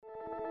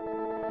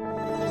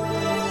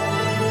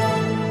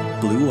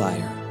Blue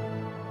Wire.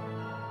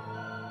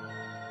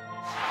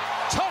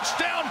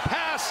 Touchdown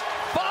pass,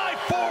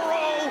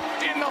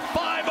 5-4-0 in the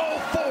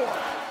 504.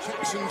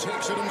 Jackson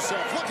takes it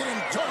himself, looking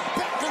in dart,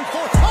 back and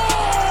forth.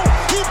 Oh!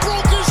 He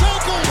broke his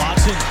ankle!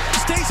 Watson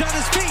stays on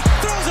his feet,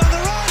 throws on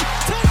the run,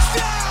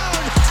 touchdown!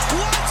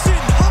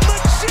 Watson, a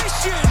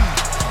magician!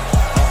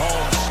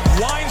 Mahomes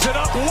winds it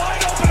up,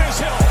 wide open as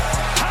Hill.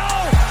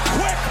 How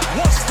quick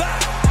was that?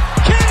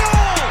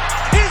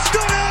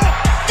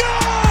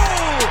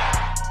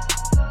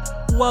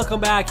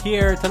 Welcome back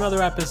here to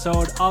another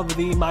episode of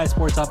the My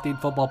Sports Update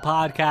Football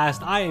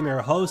Podcast. I am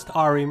your host,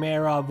 Ari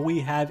Merov.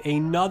 We have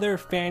another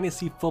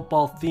fantasy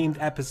football themed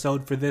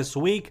episode for this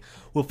week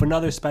with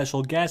another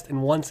special guest,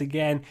 and once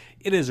again,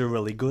 it is a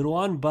really good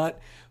one.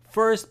 But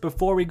first,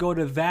 before we go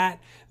to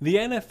that, the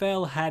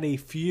NFL had a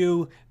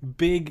few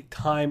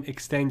big-time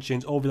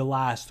extensions over the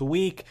last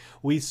week.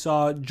 We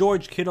saw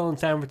George Kittle in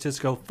San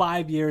Francisco,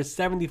 5 years,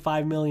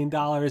 $75 million.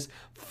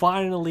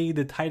 Finally,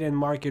 the tight end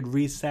market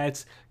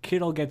resets.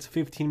 Kittle gets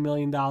 $15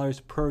 million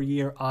per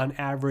year on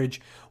average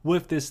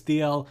with this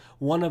deal.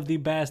 One of the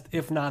best,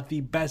 if not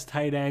the best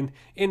tight end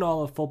in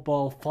all of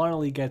football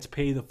finally gets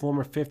paid. The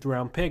former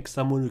fifth-round pick,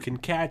 someone who can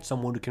catch,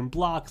 someone who can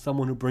block,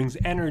 someone who brings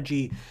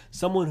energy,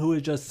 someone who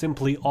is just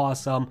simply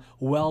awesome.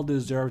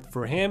 Well-deserved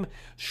for him.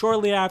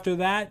 Shortly after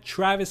that,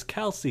 Travis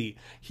Kelce.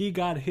 He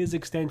got his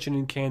extension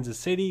in Kansas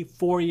City,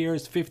 4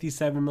 years,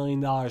 $57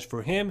 million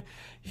for him.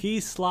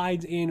 He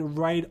slides in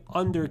right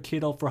under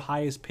Kittle for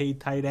highest paid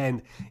tight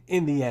end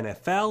in the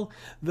NFL.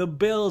 The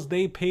Bills,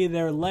 they pay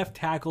their left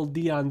tackle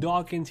Deion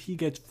Dawkins. He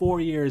gets 4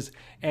 years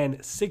and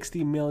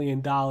 $60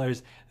 million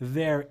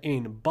there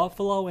in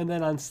Buffalo. And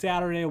then on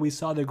Saturday, we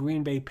saw the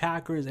Green Bay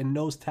Packers and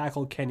nose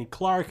tackle Kenny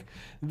Clark.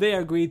 They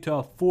agreed to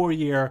a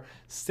 4-year,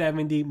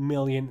 $70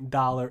 million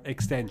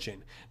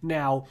extension.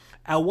 Now,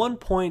 at one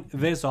point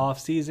this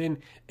offseason,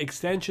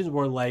 extensions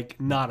were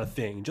like not a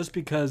thing just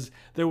because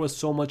there was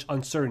so much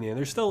uncertainty, and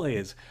there still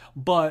is.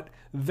 But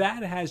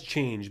that has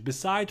changed.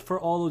 Besides for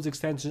all those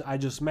extensions I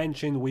just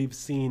mentioned, we've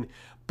seen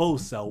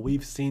Bosa,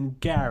 we've seen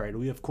Garrett,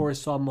 we of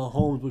course saw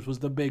Mahomes, which was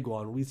the big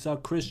one, we saw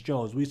Chris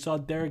Jones, we saw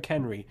Derrick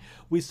Henry,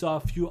 we saw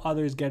a few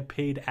others get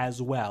paid as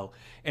well.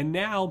 And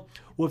now,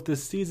 with the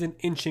season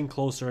inching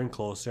closer and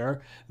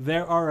closer,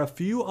 there are a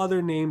few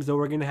other names that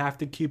we're going to have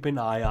to keep an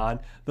eye on.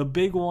 The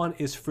big one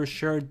is for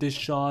sure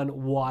Deshaun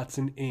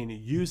Watson in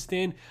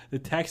Houston. The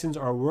Texans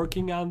are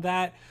working on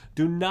that.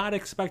 Do not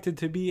expect it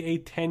to be a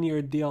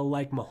 10-year deal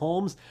like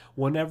Mahomes.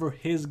 Whenever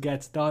his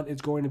gets done,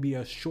 it's going to be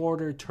a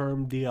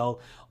shorter-term deal,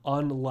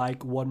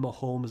 unlike what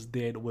Mahomes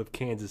did with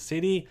Kansas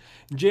City.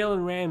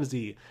 Jalen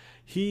Ramsey.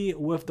 He,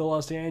 with the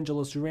Los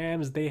Angeles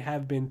Rams, they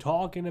have been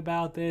talking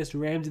about this.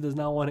 Ramsey does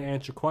not want to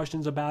answer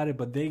questions about it,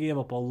 but they gave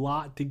up a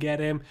lot to get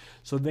him,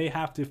 so they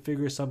have to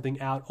figure something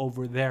out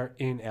over there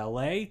in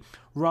LA.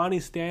 Ronnie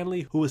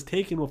Stanley, who was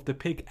taken with the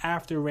pick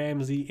after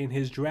Ramsey in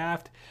his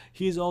draft,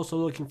 he's also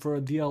looking for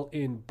a deal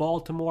in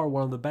Baltimore,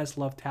 one of the best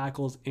left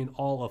tackles in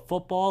all of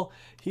football.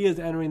 He is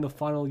entering the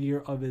final year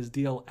of his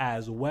deal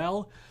as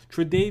well.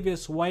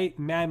 Tre'Davious White,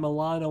 Matt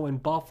Milano in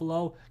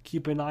Buffalo,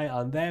 keep an eye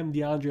on them.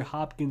 DeAndre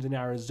Hopkins in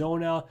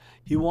Arizona.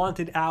 He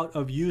wanted out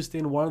of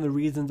Houston. One of the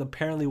reasons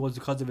apparently was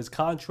because of his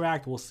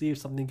contract. We'll see if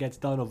something gets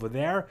done over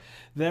there.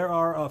 There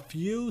are a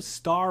few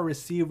star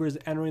receivers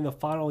entering the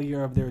final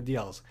year of their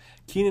deals.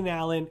 Keenan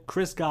Allen,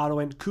 Chris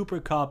Godwin,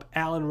 Cooper Kupp,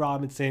 Allen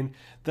Robinson,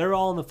 they're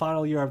all in the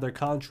final year of their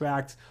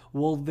contracts.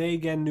 Will they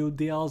get new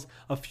deals?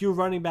 A few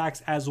running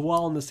backs as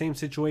well in the same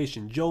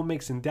situation. Joe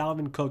Mixon,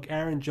 Dalvin Cook,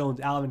 Aaron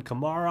Jones, Alvin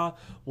Kamara.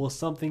 Will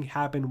something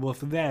happen with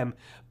them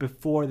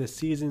before the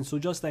season? So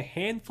just a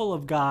handful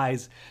of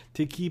guys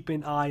to keep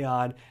an eye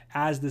on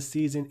as the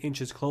season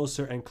inches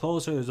closer and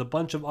closer. There's a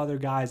bunch of other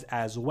guys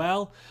as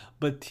well,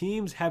 but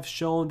teams have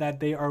shown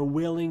that they are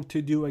willing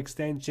to do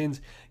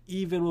extensions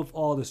even with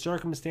all the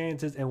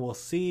circumstances, and we'll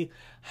see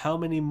how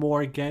many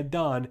more get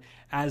done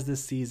as the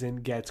season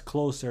gets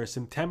closer.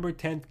 September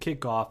 10th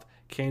kickoff,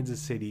 Kansas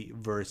City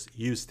versus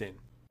Houston.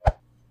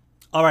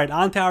 All right,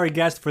 on to our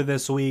guest for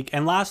this week.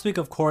 And last week,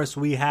 of course,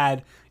 we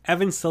had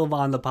Evan Silva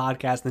on the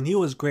podcast, and he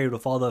was great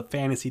with all the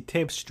fantasy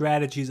tips,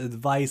 strategies,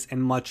 advice,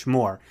 and much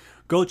more.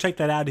 Go check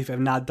that out if you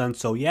have not done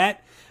so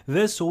yet.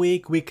 This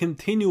week, we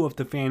continue with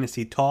the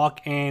fantasy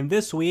talk, and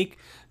this week,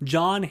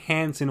 John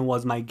Hansen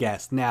was my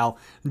guest. Now,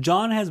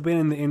 John has been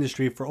in the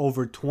industry for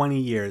over 20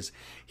 years.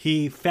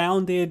 He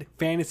founded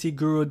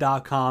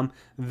FantasyGuru.com,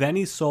 then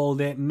he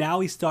sold it. Now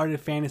he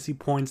started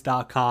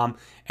FantasyPoints.com,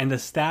 and the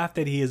staff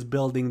that he is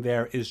building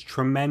there is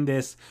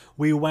tremendous.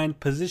 We went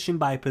position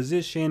by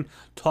position,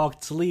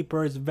 talked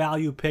sleepers,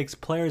 value picks,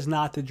 players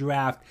not to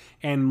draft,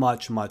 and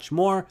much, much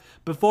more.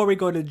 Before we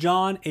go to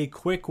John, a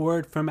quick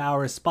word from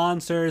our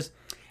sponsors.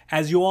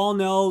 As you all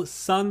know,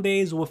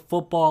 Sundays with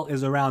football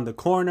is around the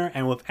corner,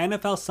 and with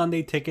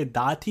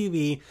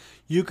NFLSundayTicket.tv,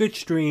 you could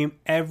stream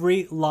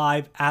every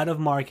live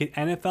out-of-market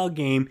NFL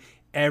game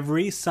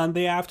every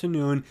Sunday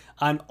afternoon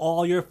on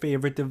all your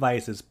favorite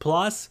devices.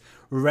 Plus,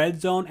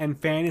 Red Zone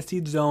and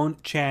Fantasy Zone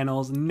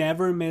channels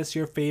never miss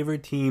your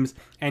favorite teams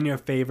and your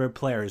favorite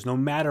players. No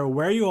matter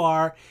where you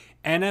are,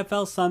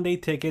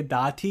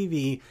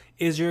 NFLSundayTicket.tv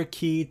is your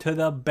key to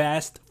the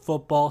best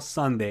football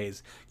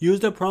Sundays. Use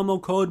the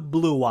promo code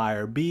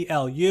BLUEWIRE,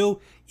 BLUEWIRE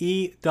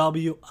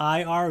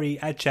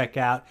at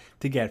checkout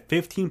to get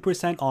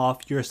 15%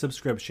 off your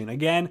subscription.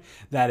 Again,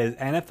 that is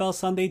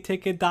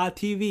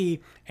NFLSundayTicket.tv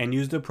and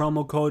use the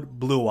promo code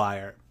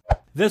BLUEWIRE.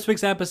 This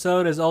week's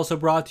episode is also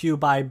brought to you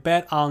by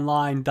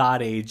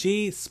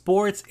betonline.ag.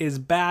 Sports is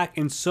back,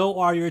 and so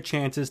are your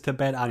chances to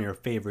bet on your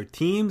favorite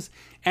teams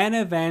and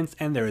events,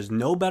 and there is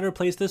no better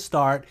place to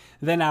start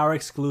than our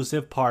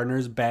exclusive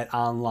partners,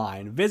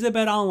 BetOnline. Visit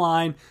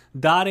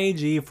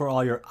betonline.ag for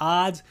all your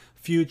odds,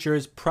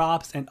 futures,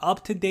 props, and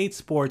up-to-date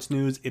sports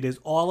news. It is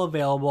all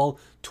available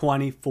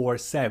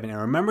 24/7. And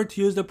remember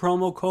to use the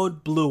promo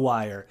code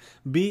BLUEWIRE,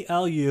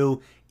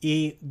 BLUEWIRE,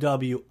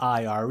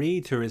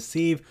 to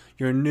receive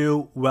your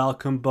new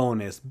welcome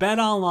bonus.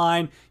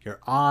 BetOnline, your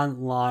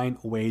online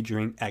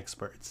wagering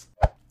experts.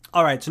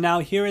 All right, so now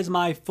here is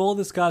my full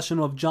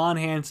discussion with John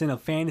Hansen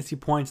of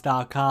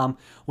FantasyPoints.com.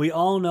 We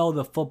all know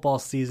the football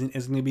season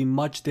is going to be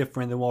much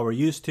different than what we're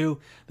used to.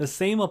 The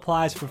same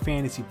applies for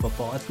fantasy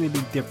football. It's going to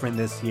be different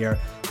this year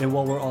than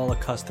what we're all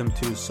accustomed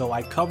to. So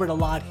I covered a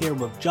lot here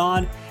with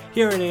John.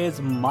 Here it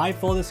is, my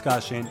full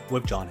discussion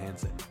with John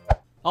Hansen.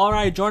 All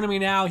right, joining me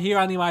now here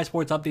on the My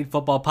Sports Update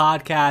Football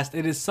Podcast,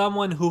 it is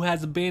someone who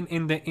has been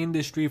in the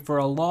industry for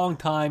a long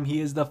time.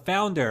 He is the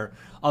founder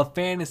of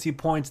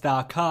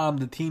FantasyPoints.com.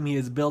 The team he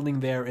is building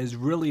there is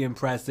really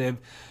impressive.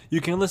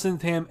 You can listen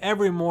to him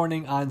every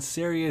morning on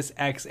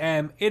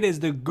SiriusXM. It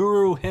is the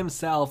guru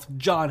himself,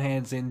 John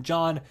Hansen.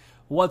 John,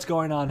 what's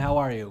going on? How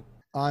are you?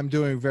 I'm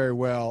doing very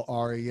well,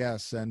 Ari,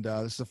 yes, and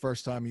this is the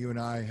first time you and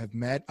I have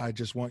met. I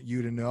just want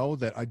you to know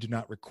that I do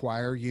not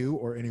require you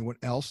or anyone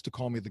else to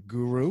call me the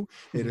guru.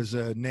 It is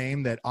a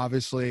name that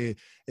obviously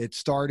it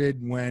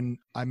started when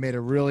I made a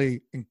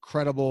really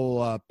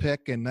incredible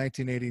pick in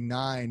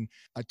 1989.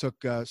 I took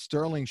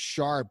Sterling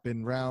Sharp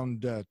in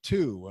round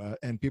 2,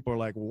 and people are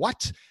like,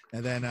 what?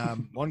 And then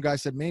one guy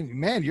said,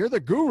 man, you're the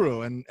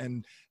guru,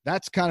 and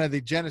that's kind of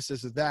the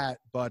genesis of that.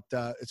 But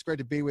it's great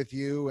to be with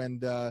you,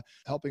 and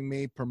helping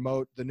me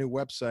promote the new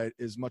website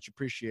is much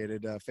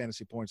appreciated,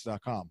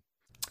 fantasypoints.com.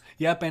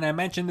 Yep, and I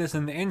mentioned this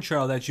in the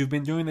intro that you've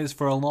been doing this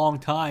for a long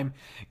time.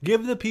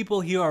 Give the people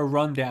here a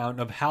rundown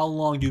of how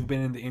long you've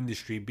been in the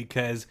industry,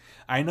 because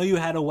I know you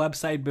had a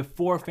website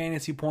before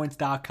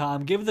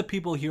fantasypoints.com. Give the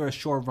people here a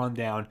short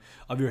rundown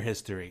of your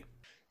history.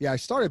 Yeah, I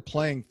started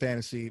playing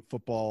fantasy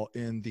football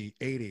in the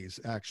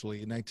 80s,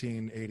 actually, in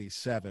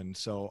 1987.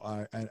 So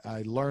I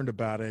learned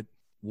about it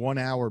 1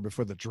 hour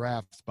before the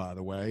draft, by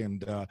the way,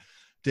 and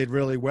did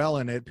really well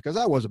in it because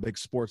I was a big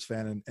sports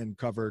fan and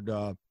covered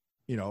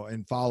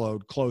and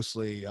followed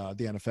closely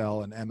the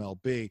NFL and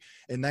MLB.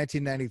 In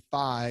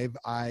 1995,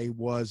 I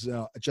was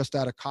just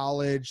out of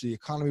college. The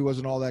economy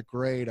wasn't all that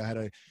great. I had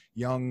a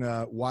young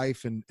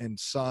wife and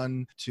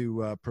son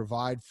to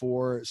provide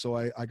for. So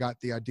I got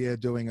the idea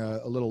of doing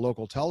a little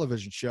local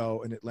television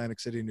show in Atlantic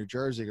City, New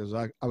Jersey, because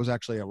I was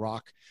actually a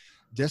rock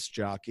disc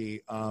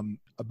jockey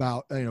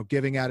about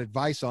giving out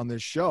advice on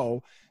this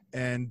show.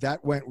 And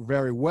that went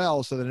very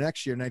well. So the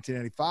next year,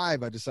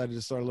 1995, I decided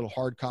to start a little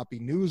hard copy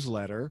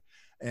newsletter.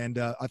 And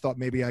I thought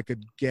maybe I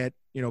could get,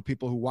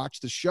 people who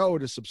watch the show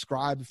to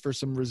subscribe for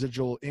some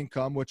residual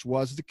income, which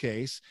was the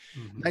case.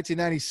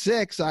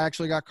 1996, I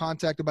actually got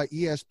contacted by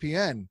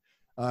ESPN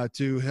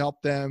to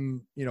help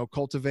them,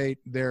 cultivate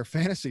their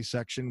fantasy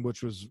section,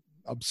 which was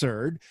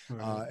absurd,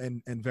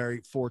 and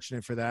very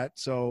fortunate for that.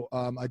 So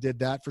I did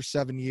that for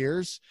 7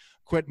 years,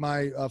 quit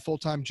my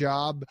full-time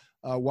job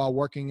while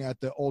working at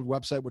the old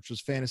website, which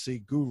was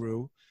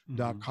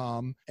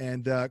fantasyguru.com,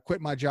 and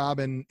quit my job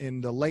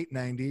in the late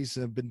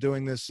 90s. I've been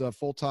doing this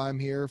full-time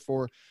here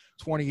for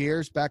 20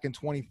 years. Back in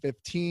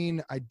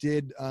 2015, I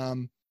did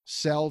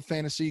sell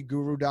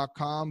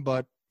fantasyguru.com,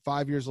 but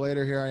 5 years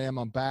later, here I am.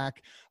 I'm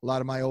back. A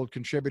lot of my old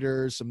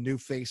contributors, some new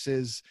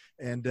faces,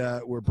 and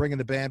we're bringing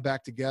the band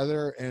back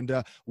together.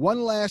 And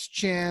one last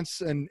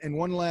chance and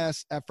one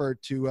last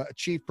effort to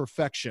achieve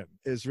perfection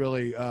is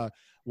really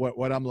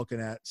what I'm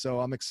looking at. So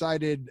I'm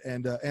excited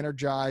and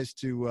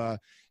energized to, I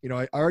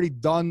already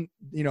done,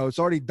 it's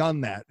already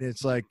done that.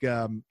 It's like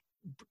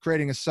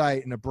creating a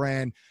site and a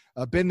brand.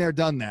 I've been there,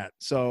 done that.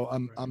 So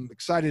I'm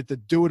excited to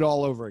do it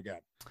all over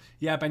again.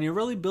 Yep, and you're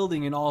really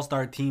building an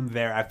all-star team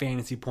there at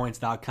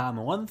fantasypoints.com.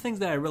 And one of the things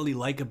that I really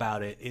like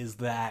about it is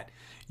that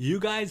you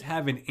guys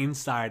have an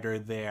insider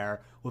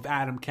there with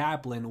Adam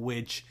Kaplan,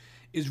 which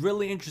is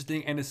really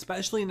interesting, and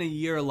especially in a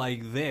year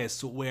like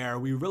this where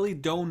we really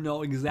don't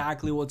know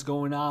exactly what's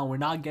going on. We're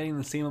not getting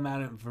the same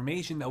amount of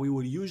information that we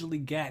would usually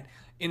get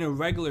in a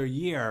regular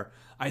year.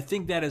 I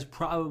think that is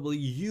probably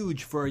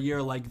huge for a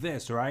year like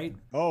this, right?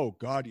 Oh,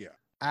 God, yeah.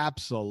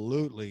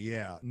 Absolutely,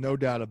 yeah. No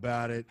doubt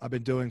about it. I've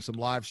been doing some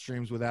live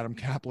streams with Adam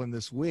Kaplan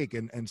this week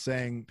and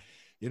saying,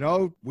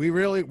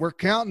 we're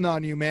counting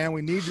on you, man.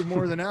 We need you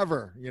more than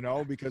ever,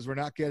 because we're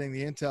not getting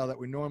the intel that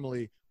we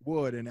normally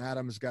would. And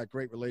Adam's got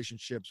great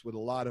relationships with a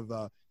lot of,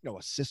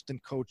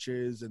 assistant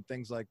coaches and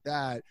things like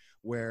that,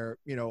 where,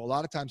 a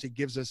lot of times he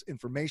gives us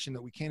information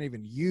that we can't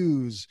even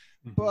use,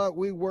 but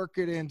we work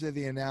it into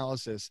the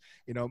analysis.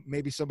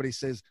 Maybe somebody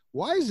says,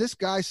 why is this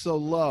guy so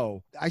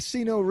low? I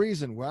see no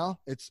reason. Well,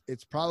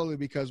 it's probably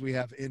because we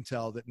have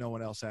intel that no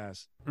one else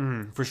has.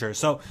 For sure.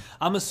 So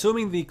I'm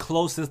assuming the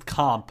closest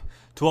comp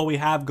to what we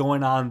have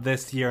going on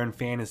this year in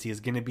fantasy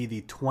is going to be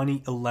the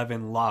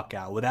 2011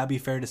 lockout. Would that be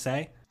fair to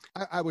say?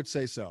 I would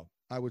say so.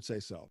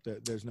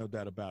 There's no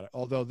doubt about it.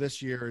 Although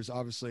this year is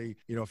obviously,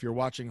 if you're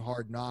watching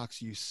Hard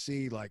Knocks, you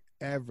see like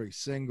every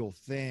single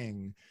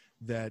thing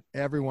that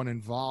everyone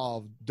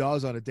involved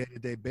does on a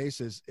day-to-day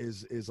basis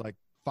is like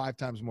 5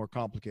 times more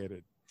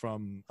complicated,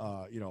 from,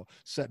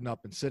 setting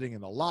up and sitting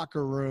in the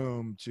locker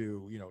room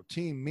to,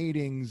 team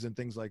meetings and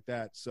things like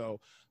that.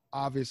 So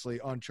obviously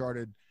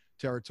uncharted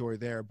territory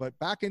there. But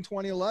back in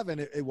 2011,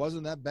 it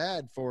wasn't that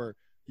bad for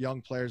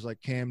young players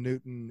like Cam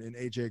Newton and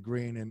AJ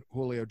Green and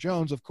Julio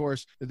Jones. Of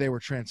course, they were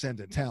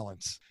transcendent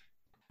talents.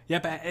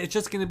 Yep, it's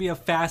just going to be a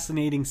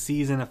fascinating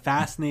season, a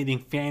fascinating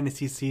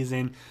fantasy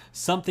season,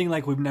 something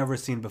like we've never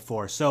seen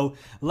before. So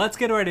let's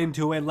get right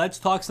into it. Let's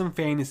talk some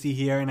fantasy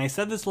here. And I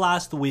said this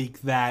last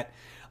week that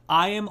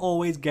I am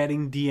always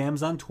getting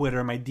DMs on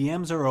Twitter. My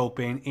DMs are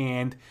open,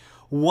 and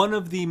one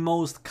of the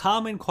most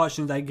common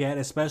questions I get,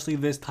 especially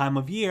this time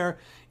of year,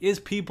 is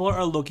people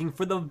are looking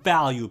for the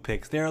value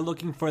picks. They're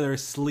looking for their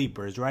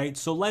sleepers, right?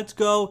 So let's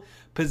go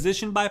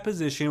position by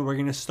position. We're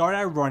going to start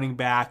at running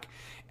back,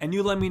 and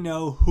you let me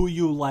know who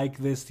you like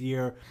this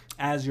year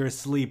as your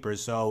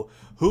sleepers. So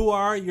who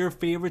are your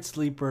favorite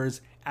sleepers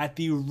at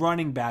the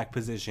running back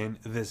position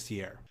this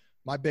year?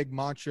 My big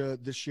mantra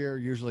this year,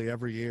 usually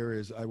every year,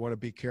 is I want to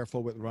be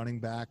careful with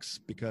running backs,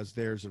 because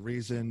there's a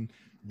reason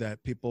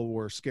that people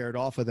were scared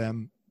off of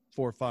them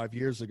 4 or 5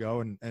 years ago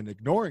and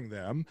ignoring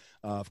them.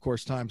 Of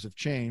course, times have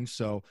changed,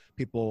 so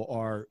people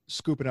are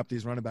scooping up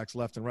these running backs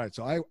left and right.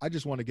 So I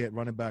just want to get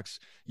running backs,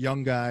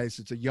 young guys.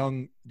 It's a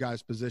young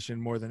guys position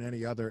more than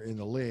any other in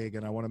the league,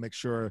 and I want to make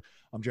sure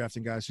I'm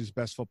drafting guys whose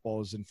best football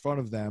is in front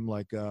of them,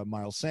 like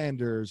Miles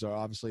Sanders, or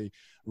obviously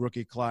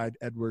rookie Clyde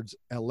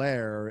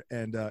Edwards-Helaire,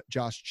 and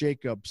Josh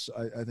Jacobs,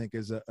 I think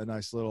is a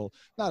nice little,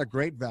 not a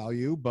great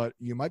value, but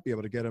you might be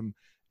able to get him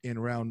in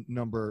round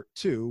number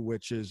 2,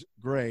 which is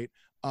great.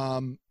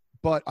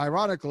 But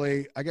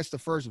ironically, I guess the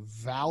first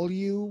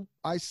value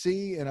I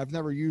see, and I've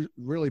never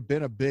really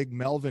been a big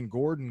Melvin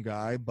Gordon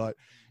guy, but,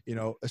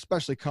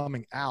 especially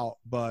coming out,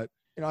 but,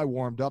 I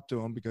warmed up to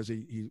him because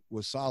he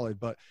was solid.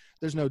 But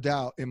there's no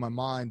doubt in my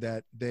mind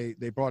that they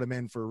brought him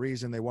in for a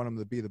reason. They want him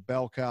to be the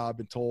bell cow. I've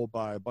been told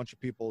by a bunch of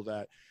people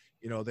that,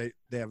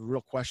 they have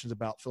real questions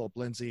about Philip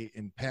Lindsay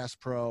in pass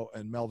pro,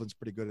 and Melvin's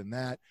pretty good in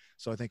that.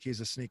 So I think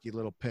he's a sneaky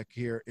little pick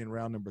here in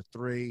round number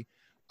 3.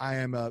 I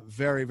am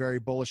very, very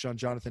bullish on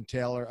Jonathan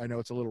Taylor. I know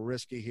it's a little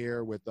risky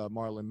here with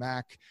Marlon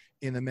Mack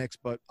in the mix,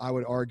 but I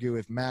would argue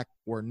if Mack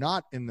were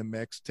not in the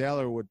mix,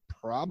 Taylor would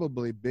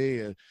probably be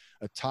a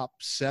top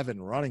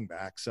 7 running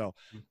back. So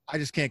I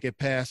just can't get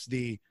past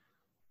the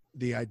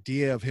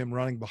idea of him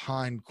running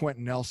behind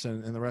Quentin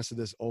Nelson and the rest of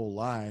this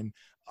O-line.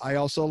 I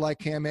also like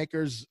Cam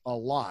Akers a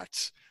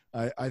lot.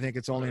 I think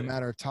it's only a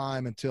matter of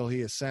time until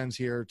he ascends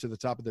here to the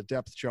top of the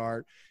depth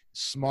chart.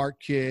 Smart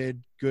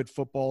kid, good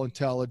football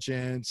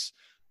intelligence,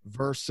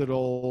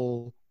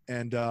 versatile,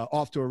 and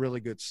off to a really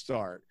good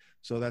start.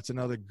 So that's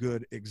another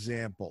good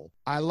example.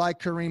 I like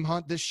Kareem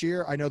Hunt this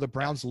year. I know the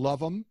Browns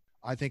love him.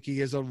 I think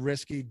he is a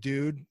risky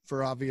dude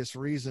for obvious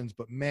reasons,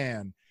 but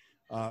man,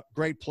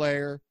 great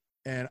player.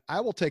 And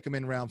I will take him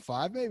in round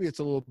 5. Maybe it's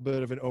a little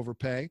bit of an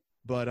overpay,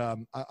 but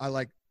I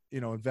like,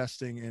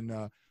 investing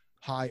in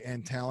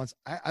high-end talents.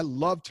 I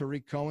love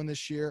Tariq Cohen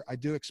this year. I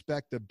do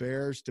expect the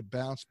Bears to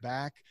bounce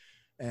back,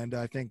 and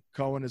I think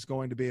Cohen is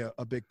going to be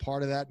a big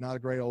part of that. Not a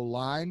great old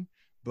line,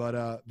 but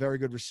a very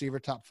good receiver,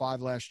 top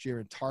 5 last year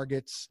in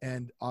targets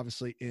and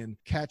obviously in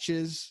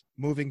catches.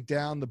 Moving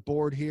down the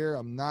board here,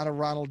 I'm not a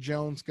Ronald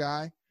Jones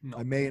guy. No.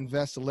 I may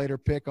invest a later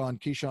pick on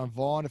Keyshawn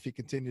Vaughn if he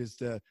continues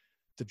to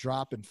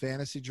drop in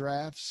fantasy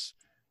drafts.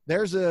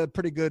 There's a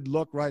pretty good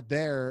look right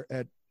there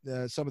at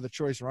some of the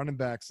choice running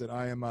backs that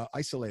I am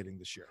isolating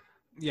this year.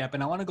 Yeah,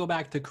 but I want to go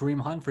back to Kareem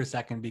Hunt for a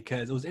second,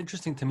 because it was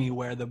interesting to me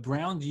where the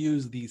Browns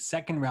used the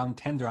 2nd-round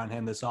tender on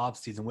him this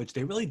offseason, which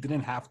they really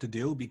didn't have to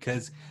do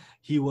because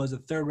he was a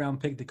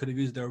 3rd-round pick. They could have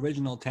used their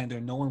original tender.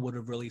 No one would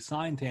have really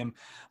signed him.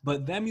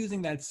 But them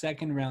using that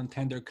 2nd-round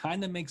tender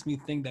kind of makes me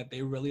think that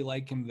they really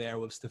like him there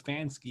with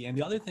Stefanski. And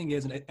the other thing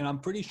is, and I'm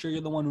pretty sure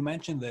you're the one who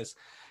mentioned this,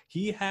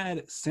 he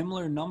had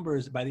similar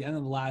numbers by the end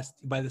of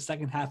by the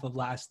second half of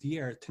last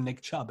year to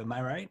Nick Chubb. Am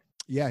I right?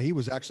 Yeah, he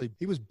was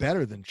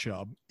better than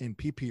Chubb in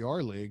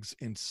PPR leagues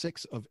in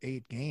 6 of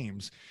 8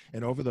 games.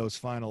 And over those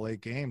final 8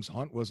 games,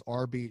 Hunt was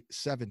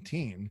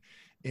RB17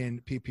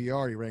 in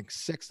PPR. He ranked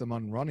 6th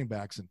among running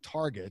backs in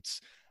targets.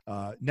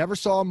 Never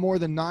saw more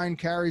than 9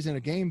 carries in a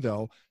game,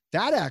 though.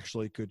 that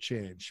actually could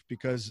change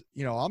because,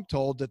 I'm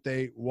told that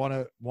they want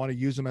to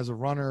use him as a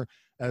runner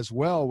as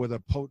well with a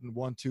potent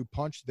 1-2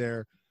 punch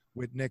there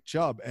with Nick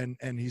Chubb. And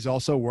he's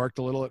also worked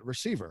a little at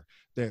receiver.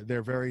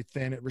 They're very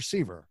thin at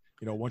receiver.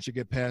 Once you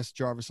get past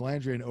Jarvis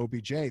Landry and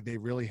OBJ, they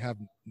really have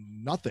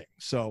nothing.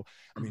 So,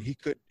 I mean,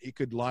 he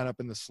could line up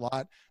in the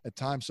slot at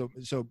times.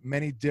 So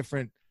many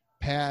different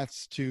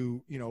paths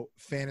to,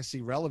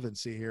 fantasy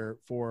relevancy here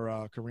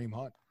for Kareem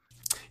Hunt.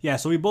 Yeah,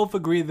 so we both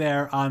agree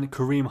there on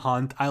Kareem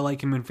Hunt. I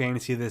like him in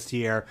fantasy this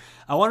year.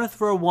 I want to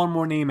throw one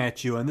more name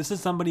at you, and this is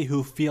somebody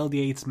who Field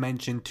Yates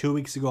mentioned 2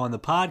 weeks ago on the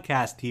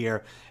podcast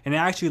here, and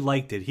I actually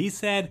liked it. He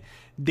said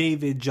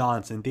David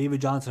Johnson.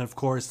 David Johnson, of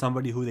course,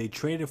 somebody who they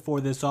traded for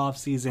this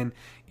offseason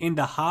in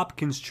the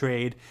Hopkins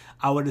trade.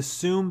 I would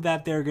assume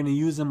that they're going to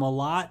use him a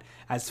lot.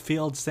 As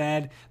Field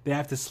said, they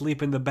have to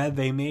sleep in the bed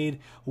they made.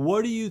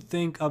 What do you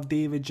think of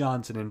David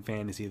Johnson in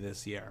fantasy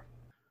this year?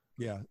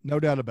 Yeah, no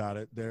doubt about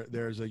it.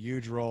 There's a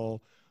huge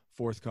role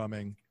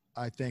forthcoming.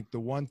 I think the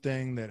one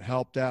thing that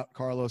helped out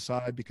Carlos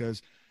Hyde,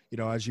 because,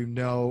 as you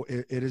know,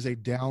 it is a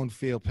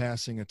downfield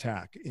passing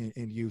attack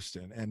in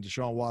Houston, and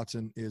Deshaun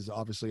Watson is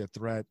obviously a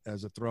threat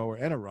as a thrower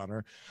and a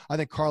runner. I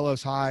think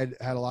Carlos Hyde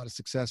had a lot of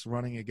success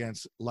running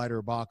against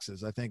lighter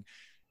boxes. I think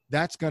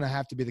that's going to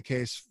have to be the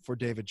case for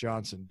David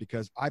Johnson,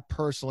 because I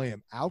personally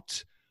am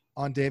out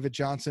on David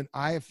Johnson.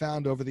 I have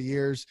found over the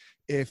years,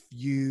 if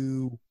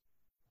you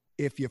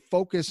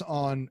focus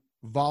on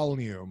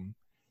volume,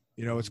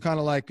 it's kind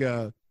of like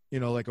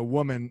a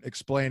woman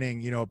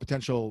explaining, a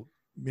potential,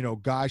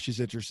 guy she's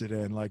interested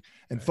in,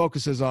 and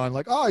focuses on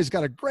oh, he's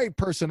got a great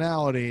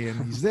personality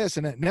and he's this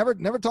and that.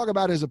 Never talk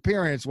about his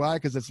appearance. Why?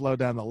 Because it's low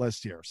down the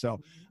list here. So,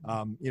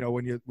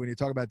 when you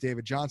talk about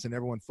David Johnson,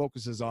 everyone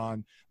focuses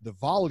on the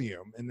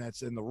volume, and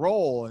that's in the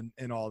role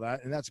and all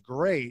that. And that's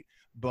great,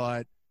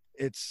 but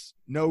it's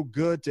no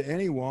good to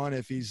anyone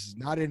if he's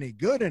not any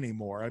good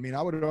anymore. I mean,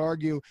 I would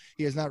argue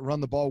he has not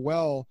run the ball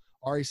well,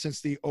 Ari,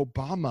 since the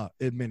Obama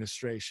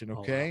administration, in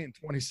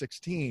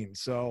 2016.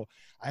 So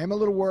I am a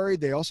little worried.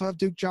 They also have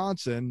Duke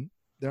Johnson.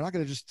 They're not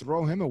going to just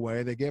throw him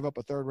away. They gave up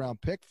a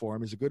third-round pick for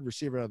him. He's a good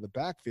receiver out of the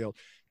backfield.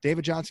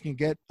 David Johnson can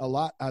get a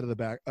lot out of the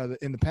back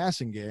in the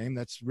passing game.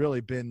 That's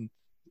really been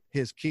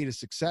his key to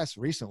success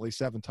recently,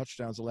 7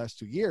 touchdowns the last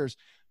 2 years.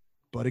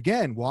 But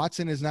again,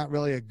 Watson is not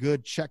really a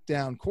good check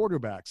down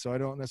quarterback. So I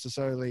don't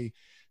necessarily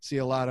see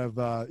a lot of,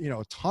 a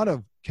ton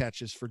of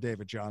catches for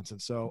David Johnson.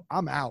 So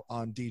I'm out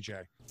on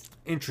DJ.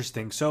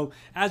 Interesting. So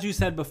as you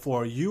said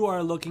before, you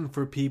are looking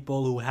for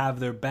people who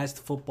have their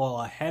best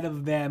football ahead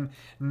of them,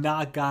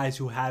 not guys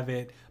who have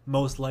it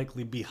most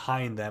likely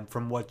behind them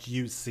from what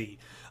you see.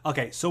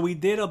 Okay, so we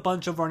did a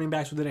bunch of running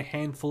backs. We did a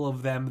handful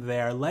of them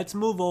there. Let's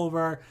move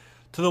over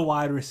to the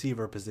wide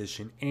receiver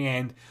position.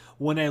 And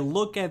when I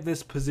look at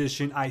this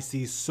position, I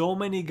see so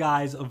many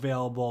guys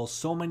available,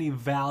 so many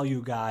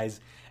value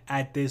guys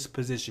at this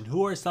position.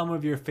 Who are some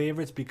of your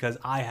favorites? Because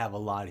I have a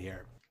lot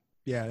here.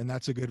 Yeah, and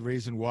that's a good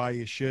reason why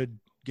you should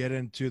get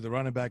into the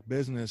running back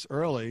business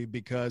early,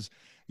 because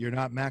you're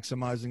not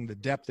maximizing the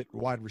depth at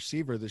wide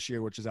receiver this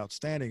year, which is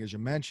outstanding, as you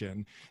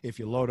mentioned, if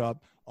you load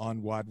up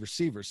on wide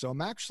receiver. So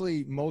I'm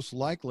actually most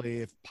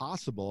likely, if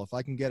possible, if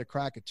I can get a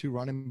crack at 2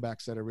 running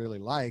backs that I really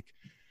like,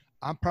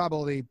 I'm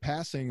probably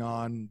passing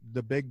on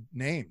the big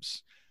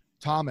names,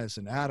 Thomas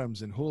and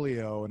Adams and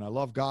Julio, and I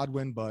love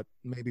Godwin, but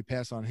maybe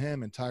pass on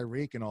him and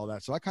Tyreek and all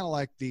that. So I kind of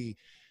like the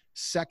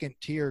second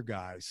tier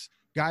guys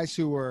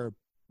who are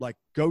like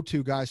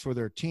go-to guys for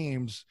their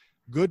teams,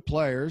 good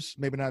players,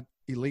 maybe not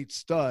elite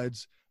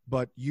studs,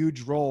 but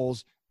huge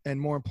roles,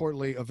 and more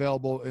importantly,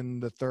 available in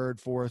the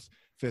 3rd, 4th,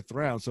 5th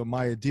round. So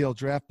my ideal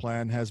draft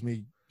plan has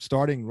me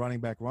starting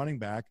running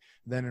back.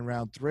 Then in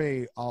round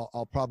 3,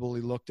 I'll probably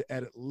look to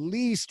add at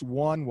least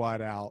 1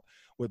 wide out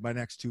with my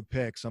next 2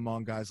 picks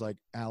among guys like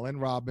Allen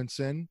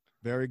Robinson,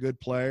 very good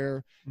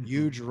player,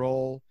 huge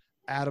role.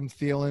 Adam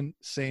Thielen,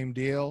 same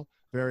deal,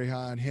 very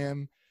high on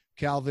him.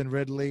 Calvin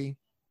Ridley,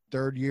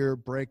 3rd-year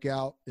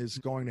breakout is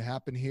going to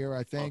happen here,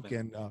 I think.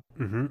 And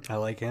I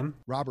like him.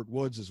 Robert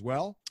Woods as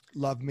well.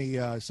 Love me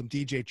some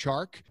DJ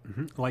Chark.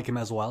 Like him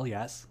as well,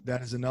 yes.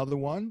 That is another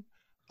one.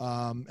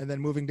 And then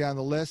moving down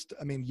the list,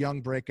 I mean,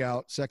 young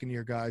breakout,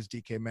 2nd-year guys,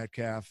 DK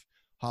Metcalf,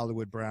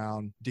 Hollywood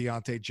Brown,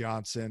 Deontay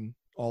Johnson,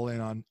 all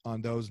in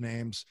on those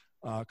names.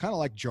 Kind of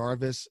like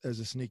Jarvis as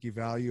a sneaky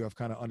value. I've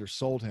kind of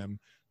undersold him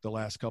the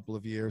last couple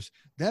of years.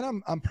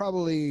 Then I'm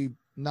probably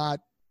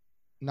not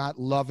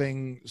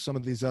loving some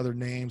of these other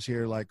names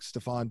here, like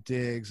Stephon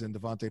Diggs and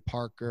Devontae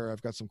Parker.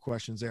 I've got some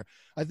questions there.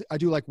 I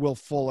do like Will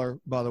Fuller,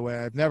 by the way.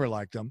 I've never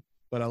liked him,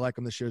 but I like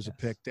him this year as a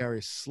pick.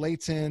 Darius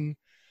Slayton.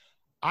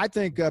 I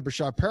think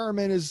Brashad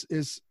Perriman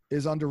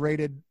is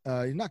underrated.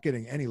 He's not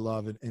getting any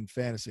love in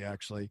fantasy,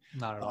 actually.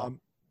 Not at all.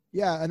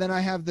 Yeah, and then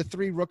I have the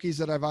 3 rookies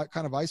that I've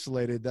kind of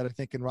isolated that I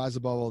think can rise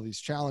above all these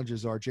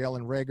challenges are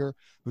Jalen Reagor,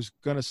 who's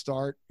going to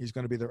start. He's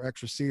going to be their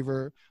X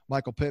receiver.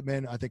 Michael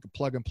Pittman, I think a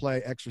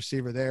plug-and-play X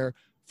receiver there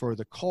for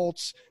the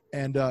Colts.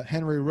 And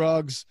Henry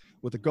Ruggs,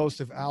 with the ghost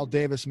of Al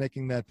Davis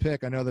making that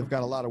pick. I know they've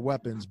got a lot of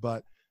weapons,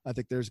 but I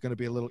think there's going to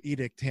be a little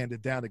edict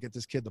handed down to get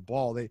this kid the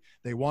ball.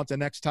 They want the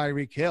next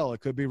Tyreek Hill.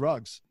 It could be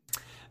Ruggs.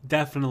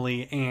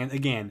 Definitely. And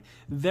again,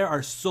 there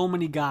are so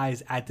many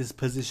guys at this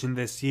position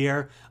this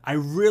year. I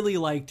really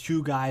like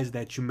two guys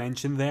that you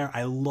mentioned there.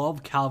 I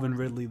love Calvin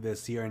Ridley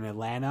this year in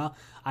Atlanta.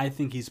 I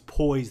think he's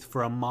poised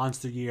for a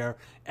monster year.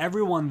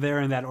 Everyone there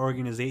in that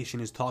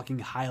organization is talking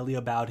highly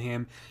about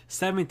him.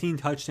 17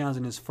 touchdowns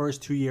in his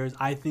first 2 years.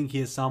 I think he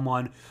is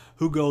someone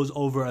who goes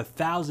over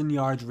 1,000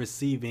 yards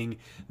receiving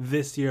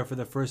this year for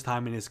the first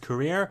time in his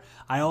career.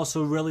 I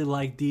also really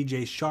like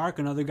DJ Shark,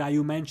 another guy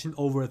you mentioned,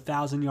 over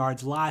 1,000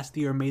 yards last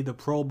year, made the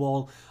Pro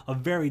Bowl, a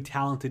very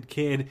talented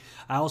kid.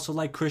 I also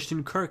like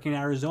Christian Kirk in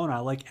Arizona. I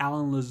like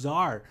Alan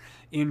Lazar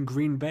in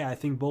Green Bay. I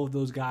think both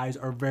those guys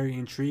are very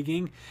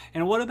intriguing.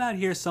 And what about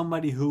here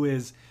somebody who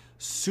is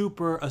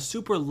a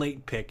super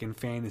late pick in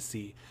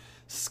fantasy?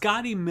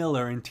 Scotty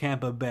Miller in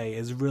Tampa Bay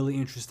is really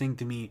interesting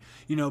to me.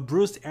 You know,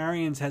 Bruce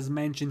Arians has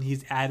mentioned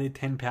he's added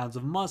 10 pounds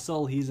of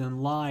muscle. He's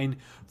in line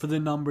for the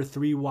number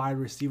 3 wide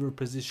receiver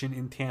position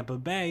in Tampa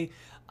Bay.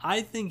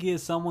 I think he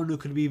is someone who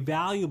could be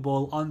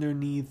valuable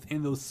underneath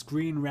in those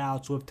screen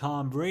routes with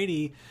Tom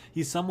Brady.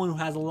 He's someone who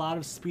has a lot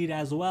of speed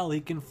as well. He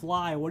can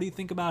fly. What do you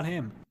think about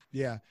him?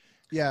 Yeah,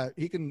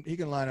 he can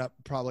line up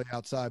probably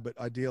outside, but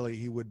ideally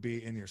he would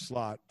be in your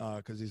slot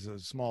because he's a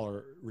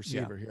smaller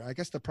receiver here. I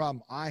guess the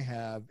problem I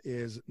have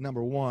is,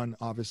 number one,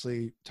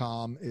 obviously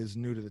Tom is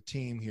new to the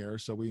team here,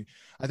 so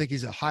I think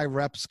he's a high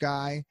reps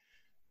guy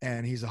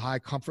and he's a high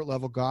comfort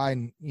level guy,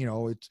 and you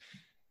know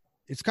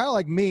it's kind of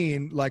like me,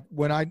 and like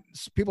when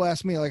people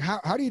ask me like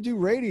how do you do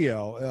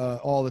radio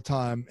all the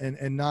time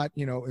and not,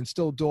 you know, and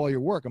still do all your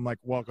work, I'm like,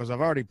 well, because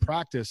I've already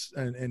practiced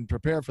and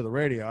prepared for the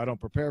radio. I don't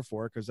prepare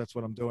for it because that's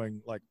what I'm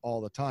doing like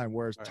all the time,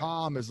 whereas right.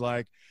 Tom is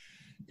like,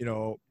 you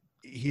know,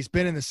 he's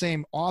been in the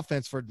same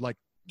offense for like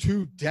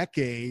 2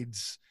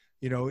 decades.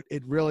 You know,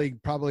 it really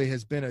probably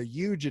has been a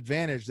huge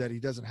advantage that he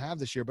doesn't have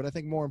this year. But I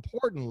think more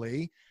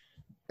importantly,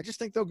 I just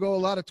think they'll go a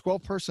lot of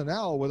 12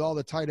 personnel with all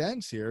the tight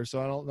ends here.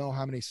 So I don't know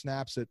how many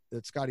snaps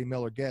that Scotty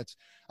Miller gets.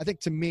 I think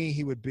to me,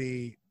 he would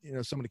be, you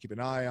know, someone to keep an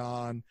eye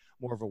on,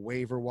 more of a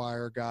waiver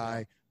wire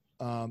guy.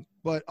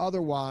 But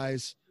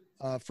otherwise,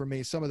 for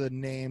me, some of the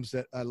names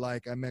that I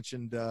like, I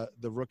mentioned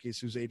the rookies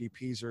whose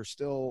ADPs are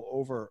still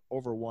over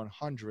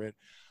 100.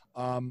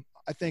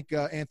 I think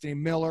Anthony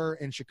Miller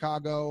in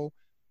Chicago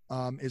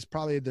is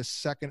probably the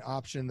second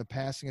option in the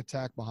passing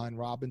attack behind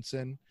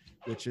Robinson,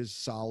 which is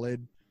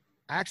solid.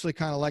 I actually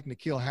kind of like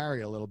N'Keal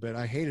Harry a little bit.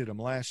 I hated him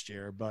last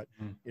year, but,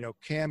 you know,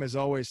 Cam is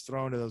always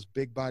thrown to those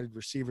big-bodied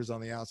receivers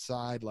on the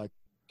outside like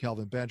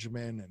Kelvin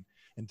Benjamin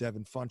and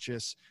Devin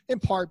Funchess, in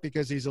part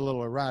because he's a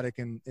little erratic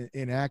and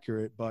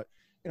inaccurate. But,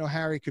 you know,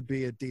 Harry could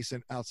be a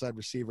decent outside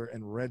receiver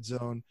and red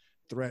zone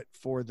threat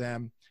for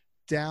them.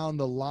 Down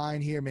the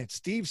line here, man,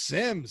 Steve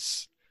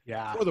Sims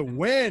for the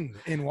win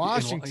in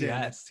Washington.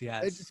 Yes.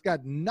 They just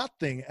got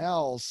nothing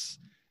else.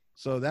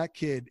 So that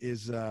kid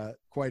is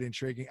quite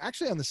intriguing.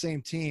 Actually, on the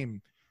same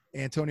team,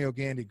 Antonio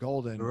Gandy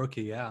Golden. The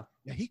rookie, yeah.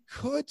 He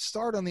could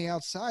start on the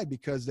outside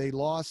because they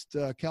lost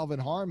Kelvin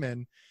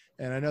Harmon,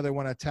 and I know they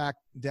want to attack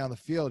down the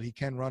field. He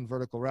can run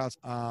vertical routes.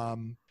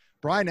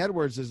 Brian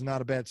Edwards is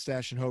not a bad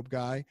stash and hope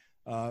guy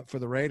for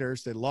the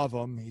Raiders. They love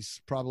him.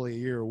 He's probably a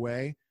year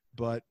away.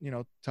 But, you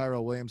know,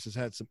 Tyrell Williams has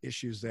had some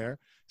issues there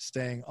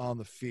staying on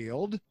the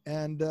field.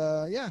 And,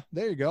 yeah,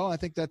 there you go. I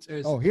think that's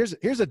 –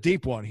 here's a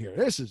deep one here.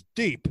 This is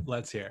deep.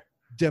 Let's hear.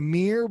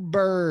 Damiere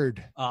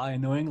Byrd.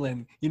 In New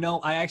England. You know,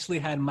 I actually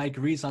had Mike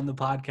Reese on the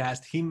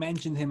podcast. He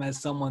mentioned him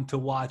as someone to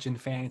watch in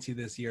fantasy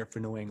this year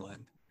for New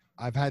England.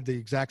 I've had the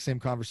exact same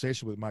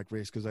conversation with Mike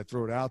Reese because I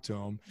threw it out to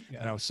him,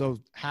 and I was so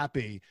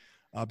happy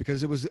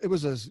because it was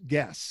a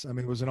guess. I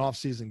mean, it was an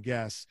off-season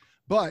guess.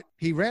 But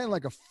he ran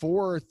like a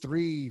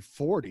 4.3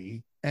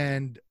 40,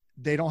 and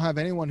they don't have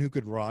anyone who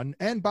could run.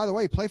 And, by the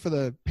way, play for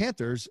the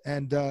Panthers,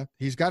 and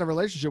he's got a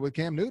relationship with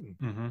Cam Newton.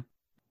 Mm-hmm.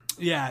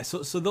 Yeah,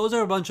 so those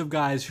are a bunch of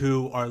guys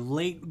who are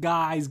late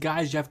guys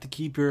you have to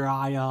keep your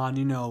eye on.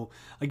 You know,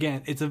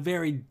 again, it's a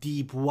very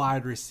deep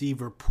wide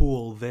receiver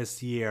pool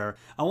this year.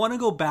 I want to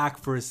go back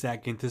for a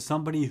second to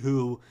somebody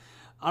who,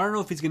 I don't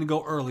know if he's going to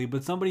go early,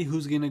 but somebody who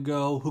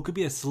could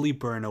be a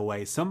sleeper in a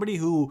way. Somebody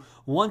who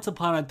once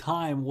upon a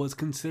time was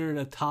considered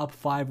a top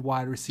 5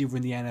 wide receiver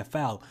in the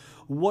NFL.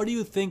 What do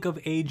you think of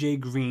A.J.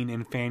 Green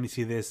in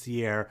fantasy this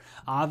year?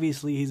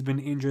 Obviously, he's been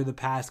injured the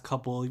past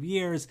couple of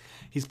years.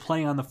 He's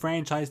playing on the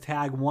franchise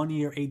tag, 1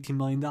 year, $18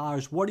 million.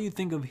 What do you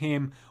think of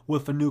him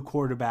with a new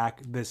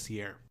quarterback this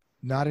year?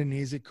 Not an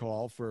easy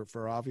call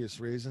for obvious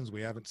reasons.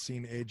 We haven't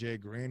seen A.J.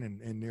 Green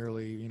in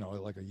nearly, you know,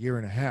 like a year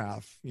and a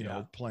half, you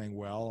know, playing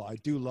well. I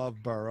do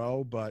love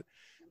Burrow, but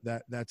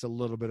that's a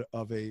little bit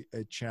of a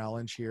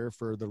challenge here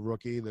for the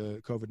rookie,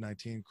 the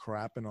COVID-19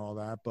 crap and all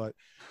that. But,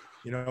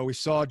 you know, we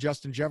saw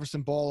Justin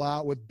Jefferson ball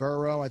out with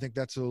Burrow. I think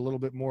that's a little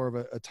bit more of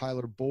a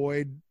Tyler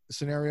Boyd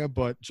scenario,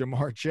 but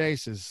Jamar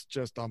Chase is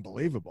just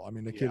unbelievable. I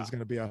mean, the kid is going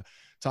to be a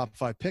top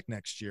 5 pick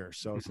next year.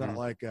 So it's not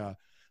like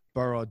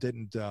Burrow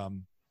didn't,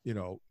 you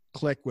know,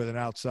 click with an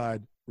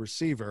outside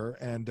receiver.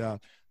 And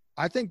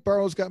I think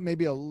Burrow's got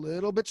maybe a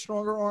little bit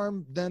stronger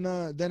arm than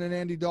an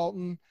Andy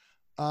Dalton.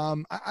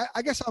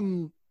 I guess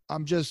I'm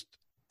just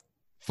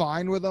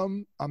fine with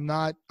him.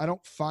 I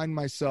don't find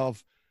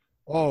myself,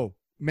 oh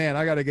man,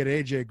 I got to get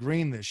AJ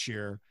Green this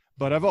year,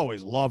 but I've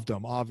always loved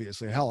him.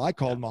 Obviously, hell, I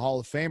called him a Hall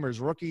of Famer's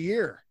rookie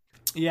year.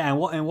 Yeah,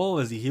 and what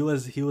was he? He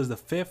was the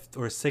 5th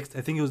or 6th.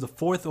 I think he was the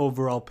 4th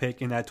overall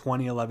pick in that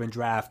 2011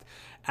 draft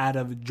out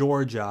of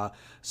Georgia.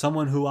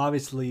 Someone who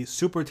obviously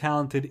super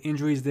talented.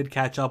 Injuries did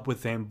catch up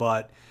with him,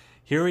 but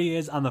here he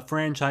is on the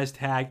franchise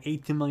tag,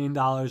 $18 million,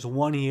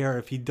 1 year.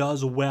 If he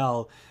does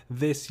well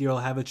this year, he'll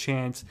have a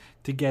chance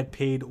to get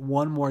paid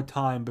one more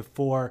time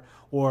before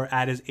or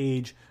at his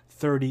age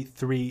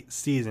 33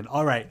 season.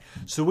 All right,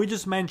 so we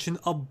just mentioned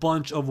a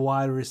bunch of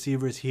wide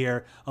receivers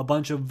here, a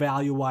bunch of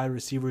value wide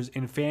receivers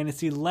in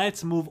fantasy.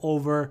 Let's move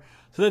over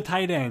to the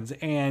tight ends.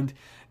 And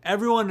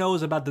everyone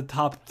knows about the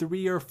top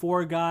 3 or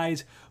 4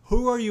 guys.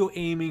 Who are you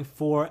aiming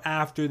for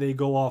after they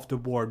go off the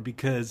board?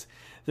 Because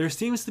there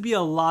seems to be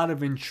a lot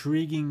of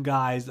intriguing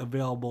guys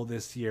available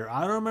this year.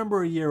 I don't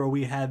remember a year where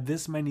we had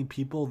this many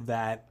people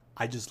that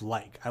I just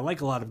like. I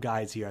like a lot of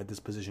guys here at this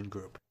position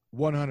group.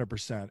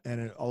 100%.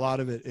 And a lot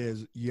of it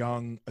is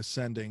young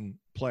ascending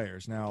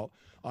players. Now,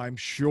 I'm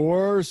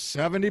sure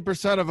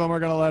 70% of them are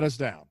going to let us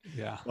down.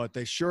 Yeah. But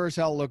they sure as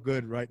hell look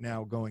good right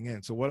now going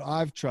in. So what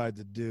I've tried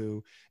to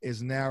do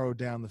is narrow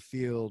down the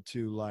field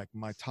to like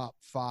my top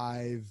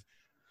 5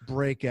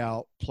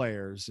 breakout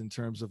players in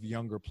terms of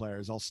younger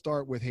players. I'll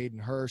start with Hayden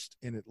Hurst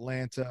in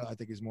Atlanta. I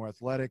think he's more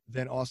athletic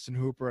than Austin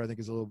Hooper. I think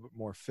he's a little bit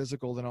more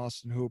physical than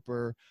Austin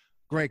Hooper.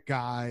 Great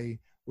guy.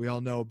 We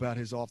all know about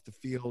his off the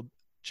field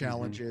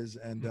challenges,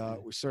 and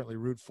we certainly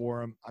root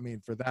for him. I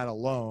mean, for that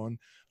alone.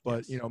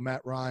 But, you know,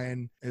 Matt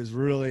Ryan is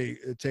really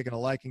taking a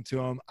liking to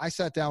him. I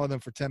sat down with him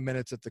for 10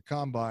 minutes at the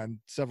Combine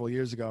several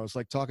years ago. It's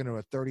like talking to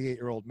a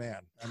 38-year-old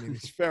man. I mean,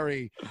 he's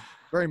very,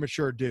 very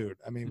mature dude.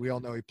 I mean, we all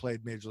know he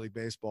played Major League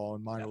Baseball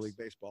and minor league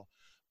baseball.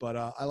 But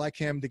I like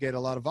him to get a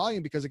lot of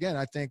volume because, again,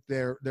 I think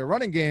their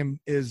running game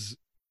is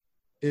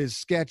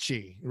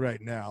sketchy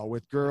right now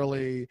with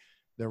Gurley.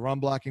 Their run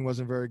blocking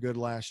wasn't very good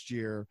last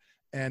year,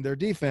 and their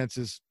defense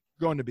is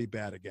going to be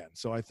bad again.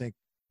 So I think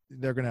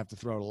they're going to have to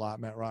throw it a lot.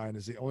 Matt Ryan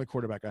is the only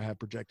quarterback I have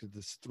projected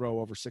to throw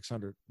over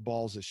 600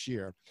 balls this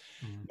year.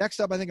 Next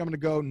up, I think I'm going to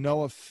go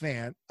Noah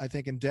Fant. I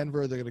think in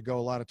Denver, they're going to go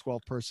a lot of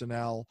 12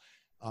 personnel.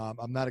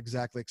 I'm not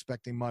exactly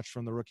expecting much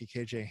from the rookie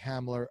KJ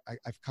Hamler.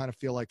 I kind of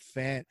feel like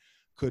Fant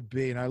could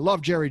be, and I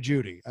love Jerry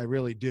Jeudy. I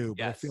really do.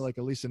 But I feel like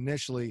at least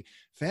initially,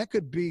 Fant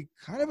could be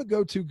kind of a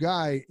go-to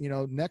guy, you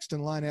know, next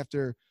in line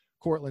after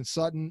Cortland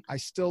Sutton. I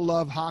still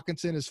love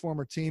Hawkinson, his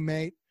former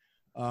teammate.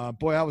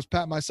 Boy, I was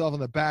patting myself on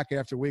the back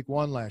after week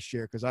 1 last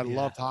year because I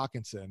loved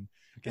Hawkinson.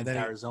 Against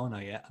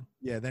Arizona,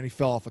 Yeah, then he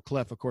fell off a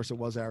cliff. Of course, it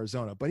was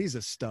Arizona, but he's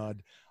a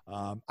stud.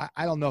 I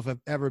don't know if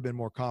I've ever been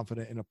more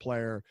confident in a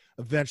player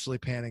eventually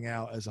panning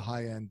out as a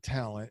high-end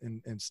talent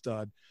and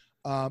stud.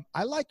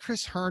 I like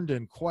Chris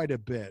Herndon quite a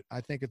bit.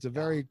 I think it's a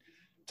very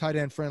tight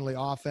end-friendly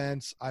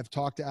offense. I've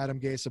talked to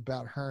Adam Gase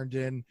about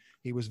Herndon.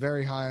 He was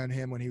very high on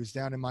him when he was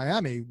down in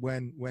Miami.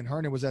 When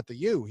Herndon was at the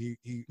U,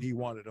 he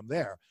wanted him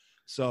there.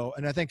 So,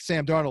 and I think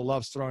Sam Darnold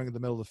loves throwing in the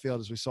middle of the field,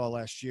 as we saw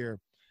last year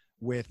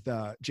with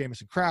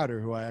Jamison Crowder,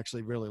 who I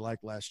actually really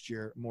liked last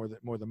year more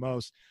than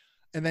most.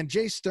 And then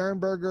Jay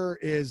Sternberger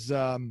is,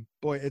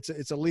 boy,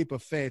 it's a leap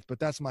of faith, but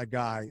that's my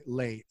guy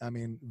late. I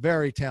mean,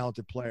 very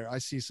talented player. I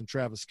see some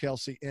Travis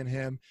Kelce in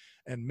him,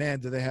 and man,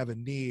 do they have a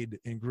need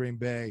in Green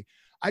Bay.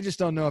 I just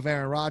don't know if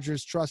Aaron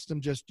Rodgers trusts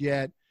him just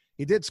yet.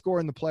 He did score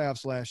in the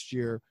playoffs last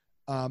year.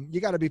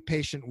 You got to be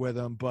patient with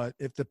him, but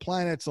if the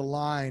planets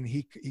align,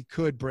 he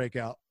could break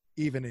out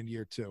even in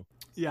year 2.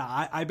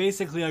 Yeah, I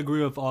basically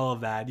agree with all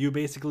of that. You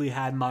basically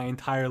had my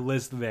entire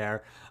list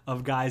there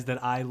of guys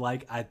that I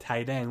like at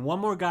tight end. One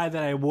more guy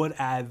that I would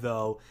add,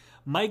 though,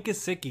 Mike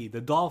Gesicki,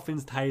 the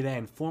Dolphins tight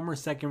end, former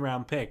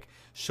second-round pick,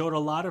 showed a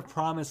lot of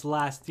promise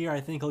last year.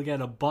 I think he'll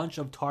get a bunch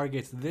of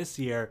targets this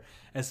year,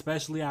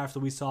 especially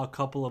after we saw a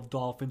couple of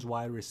Dolphins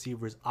wide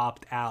receivers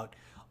opt out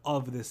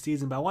of the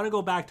season. But I want to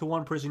go back to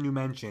one person you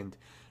mentioned,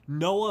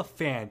 Noah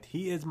Fant.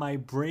 He is my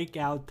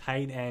breakout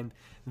tight end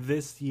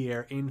this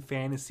year in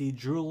fantasy.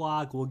 Drew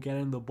Lock will get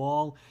him the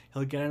ball.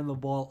 He'll get him the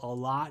ball a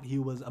lot. He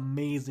was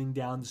amazing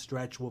down the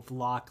stretch with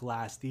Lock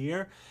last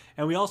year.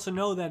 And we also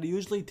know that it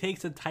usually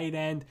takes a tight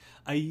end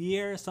a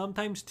year,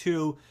 sometimes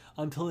 2,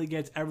 until he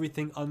gets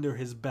everything under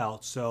his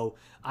belt. So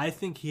I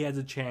think he has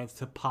a chance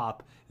to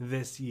pop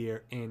this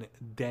year in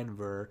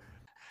Denver.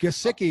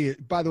 Gesicki,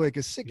 by the way,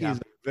 is a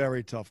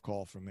very tough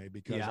call for me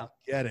because I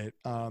get it.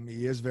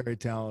 He is very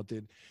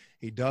talented.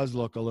 He does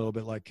look a little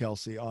bit like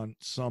Kelce on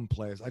some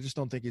plays. I just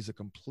don't think he's a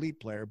complete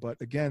player.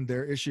 But again,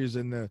 there are issues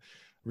in the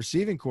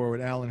receiving core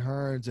with Allen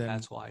Hurns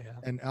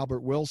and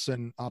Albert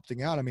Wilson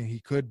opting out. I mean, he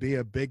could be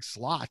a big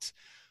slot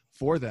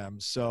for them.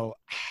 So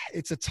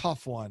it's a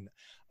tough one.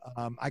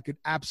 I could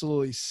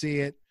absolutely see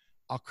it.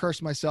 I'll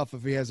curse myself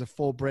if he has a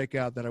full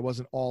breakout that I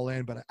wasn't all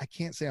in, but I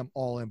can't say I'm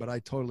all in, but I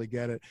totally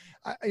get it.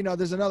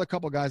 There's another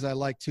couple guys I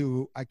like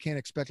too. I can't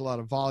expect a lot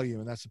of volume,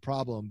 and that's the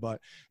problem.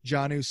 But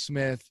Jonnu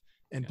Smith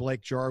and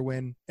Blake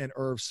Jarwin and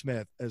Irv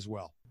Smith as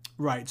well.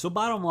 Right. So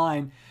bottom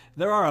line,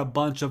 there are a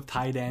bunch of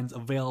tight ends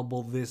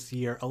available this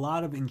year. A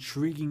lot of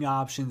intriguing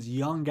options,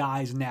 young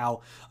guys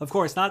now. Of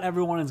course, not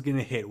everyone is going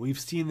to hit. We've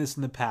seen this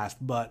in the past,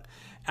 but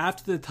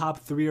after the top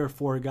 3 or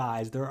 4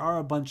 guys, there are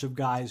a bunch of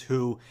guys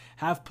who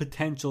have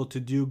potential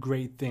to do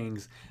great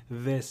things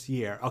this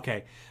year.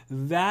 Okay,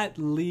 that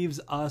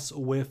leaves us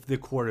with the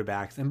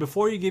quarterbacks. And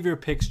before you give your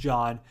picks,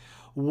 John,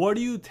 what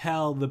do you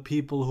tell the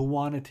people who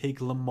want to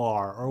take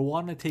Lamar or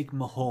want to take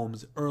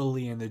Mahomes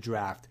early in the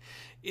draft?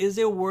 Is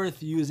it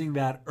worth using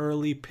that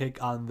early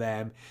pick on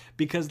them?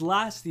 Because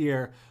last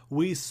year,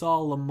 we saw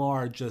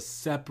Lamar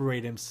just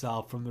separate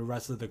himself from the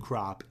rest of the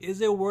crop.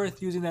 Is it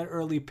worth using that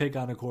early pick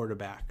on a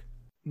quarterback?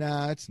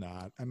 Nah, it's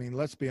not. I mean,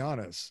 let's be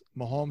honest.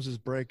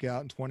 Mahomes'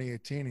 breakout in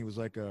 2018, he was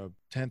like a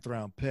 10th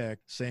round pick.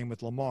 Same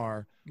with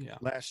Lamar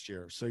last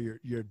year. So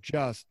you're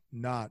just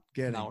not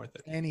getting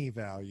any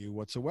value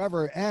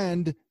whatsoever,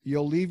 and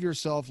you'll leave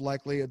yourself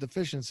likely a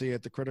deficiency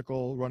at the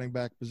critical running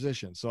back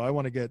position. So I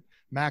want to get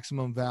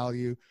maximum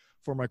value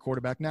for my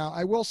quarterback. Now,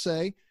 I will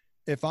say,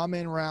 if I'm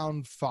in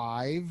round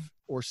 5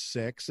 or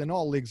 6, and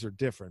all leagues are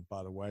different,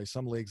 by the way.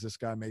 Some leagues, this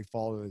guy may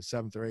fall to the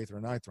 7th or 8th or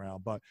 9th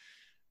round, but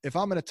if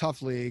I'm in a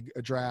tough league,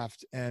 a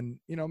draft, and,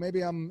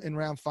 maybe I'm in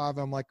round 5,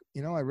 I'm like,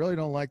 I really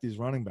don't like these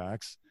running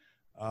backs.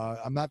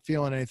 I'm not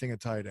feeling anything at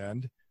tight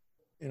end.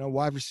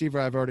 Wide receiver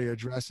I've already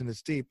addressed, and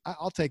it's deep.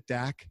 I'll take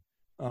Dak,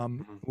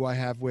 who I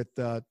have with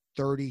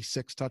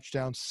 36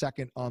 touchdowns,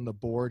 second on the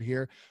board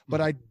here.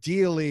 But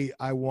ideally,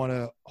 I want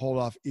to hold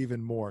off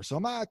even more. So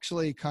I'm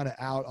actually kind of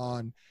out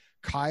on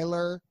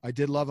Kyler. I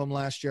did love him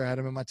last year. I had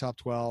him in my top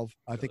 12.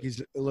 I think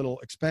he's a little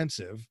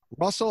expensive.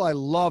 Russell, I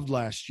loved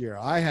last year.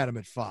 I had him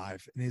at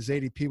 5, and his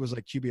ADP was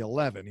like QB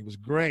 11. He was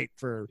great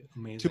for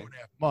 2.5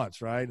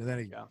 months, right? And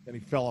then he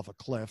fell off a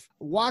cliff.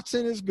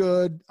 Watson is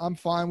good. I'm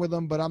fine with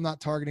him, but I'm not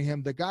targeting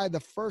him.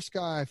 The first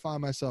guy I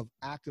find myself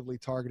actively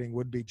targeting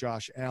would be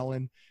Josh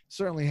Allen.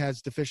 Certainly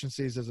has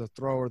deficiencies as a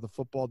thrower of the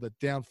football. The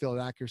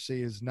downfield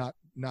accuracy is not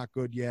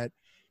good yet.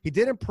 He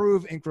did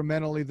improve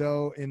incrementally,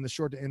 though, in the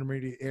short to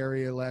intermediate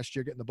area last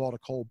year, getting the ball to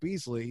Cole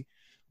Beasley,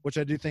 which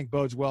I do think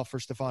bodes well for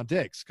Stephon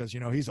Diggs because,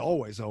 he's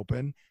always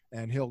open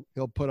and he'll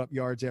put up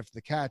yards after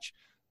the catch.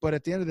 But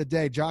at the end of the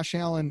day, Josh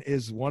Allen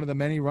is one of the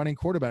many running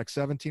quarterbacks,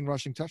 17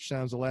 rushing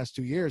touchdowns the last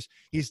 2 years.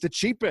 He's the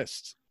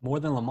cheapest. More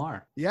than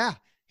Lamar. Yeah,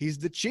 he's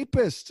the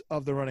cheapest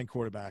of the running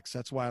quarterbacks.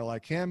 That's why I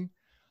like him.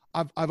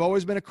 I've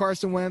always been a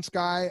Carson Wentz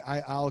guy.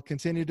 I'll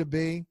continue to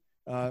be.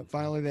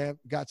 Finally, they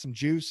got some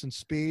juice and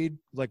speed,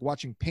 like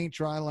watching paint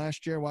dry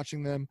last year,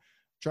 watching them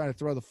trying to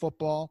throw the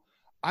football.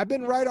 I've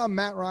been right on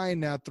Matt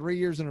Ryan now 3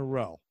 years in a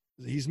row.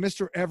 He's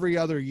Mr. Every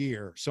Other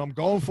Year, so I'm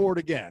going for it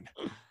again.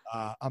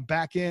 I'm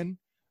back in.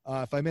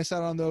 If I miss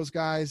out on those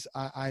guys,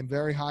 I'm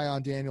very high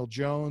on Daniel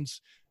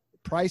Jones.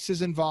 Price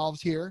is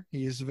involved here.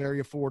 He is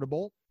very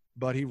affordable,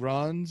 but he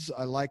runs.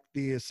 I like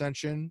the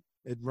ascension.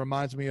 It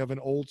reminds me of an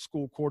old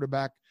school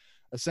quarterback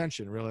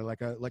ascension, really,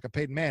 like a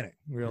Peyton Manning,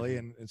 really,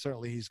 and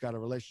certainly he's got a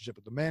relationship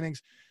with the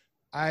Mannings.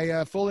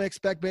 I fully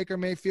expect Baker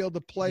Mayfield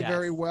to play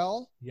very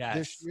well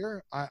this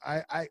year.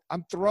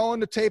 I'm throwing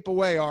the tape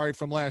away, Ari,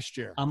 from last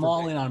year. I'm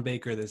all in on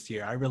Baker this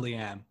year. I really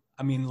am.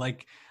 I mean,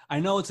 I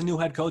know it's a new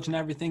head coach and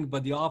everything,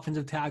 but the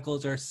offensive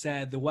tackles are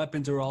set. The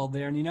weapons are all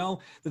there. And,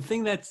 the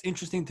thing that's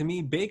interesting to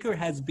me, Baker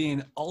has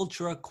been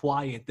ultra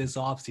quiet this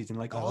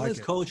offseason. All his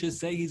coaches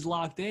say he's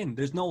locked in.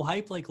 There's no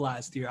hype like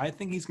last year. I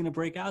think he's going to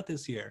break out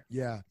this year.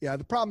 Yeah.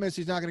 The problem is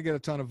he's not going to get a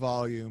ton of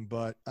volume,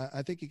 but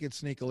I think he could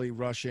sneakily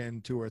rush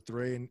in 2 or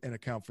 3 and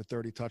account for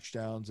 30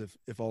 touchdowns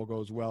if all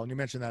goes well. And you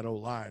mentioned that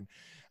O-line.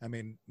 I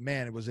mean,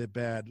 man, it was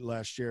bad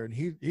last year. And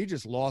he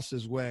just lost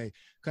his way.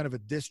 Kind of a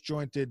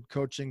disjointed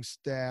coaching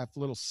staff,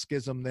 little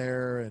schism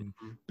there, and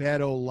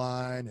bad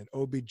O-line and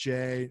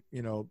OBJ,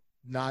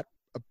 not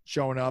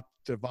showing up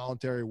to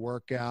voluntary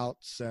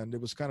workouts. And it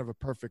was kind of a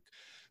perfect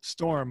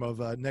storm of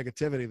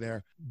negativity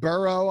there.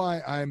 Burrow,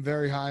 I'm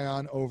very high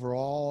on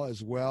overall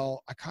as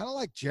well. I kind of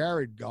like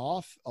Jared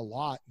Goff a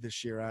lot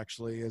this year,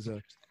 actually, as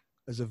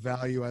a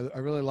value. I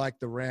really like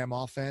the Ram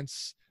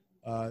offense.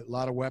 A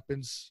lot of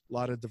weapons, a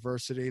lot of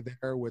diversity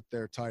there with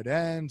their tight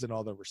ends and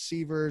all the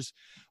receivers.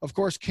 Of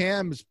course,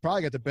 Cam has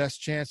probably got the best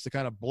chance to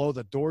kind of blow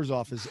the doors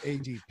off his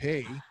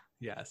ADP.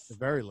 Yes. At the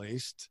very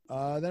least.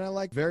 Then I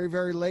like very,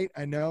 very late.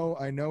 I know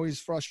he's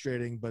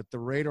frustrating, but the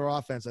Raider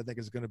offense I think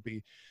is going to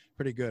be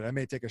pretty good. I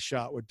may take a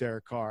shot with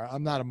Derek Carr.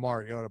 I'm not a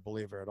Mariota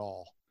believer at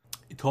all.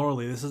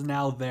 Totally. This is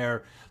now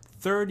their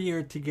 3rd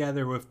year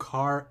together with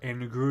Carr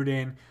and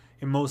Gruden.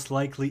 It most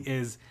likely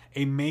is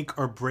a make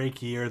or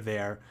break year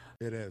there.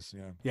 It is,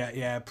 yeah.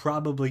 Yeah, it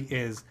probably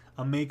is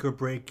a make or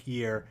break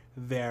year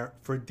there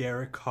for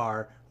Derek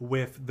Carr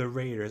with the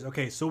Raiders.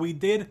 Okay, so we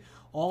did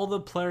all the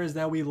players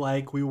that we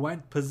like. We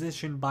went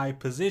position by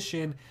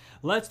position.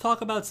 Let's talk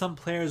about some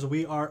players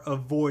we are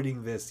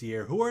avoiding this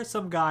year. Who are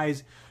some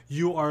guys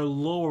you are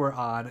lower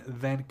on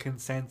than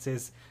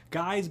consensus?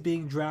 Guys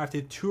being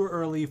drafted too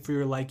early for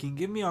your liking.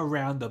 Give me a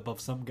roundup of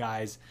some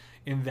guys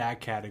in that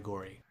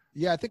category.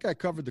 Yeah, I think I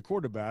covered the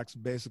quarterbacks,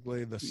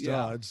 basically the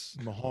studs,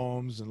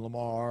 Mahomes and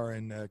Lamar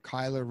and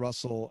Kyler,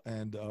 Russell,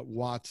 and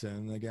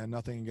Watson. Again,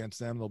 nothing against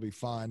them. They'll be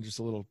fine, just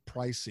a little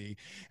pricey.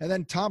 And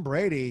then Tom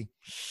Brady,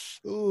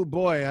 oh,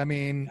 boy, I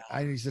mean,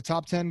 he's a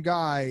top 10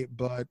 guy,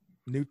 but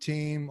new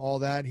team, all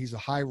that. He's a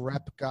high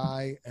rep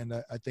guy, and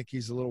I think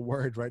he's a little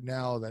worried right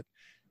now that,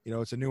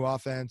 it's a new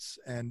offense,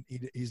 and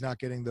he's not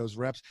getting those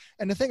reps.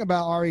 And the thing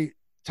about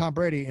Tom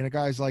Brady and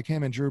guys like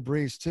him and Drew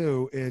Brees,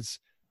 too, is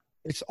 –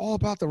 it's all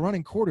about the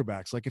running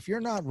quarterbacks. Like if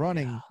you're not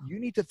running, you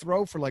need to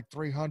throw for like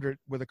 300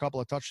 with a couple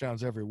of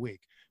touchdowns every week.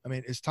 I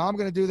mean, is Tom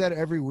going to do that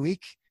every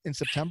week in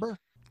September?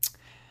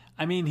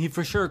 I mean, he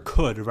for sure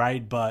could,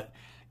 right? But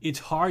it's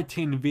hard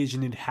to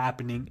envision it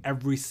happening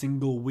every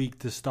single week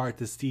to start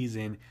the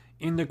season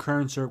in the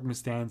current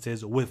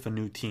circumstances with a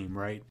new team,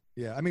 right?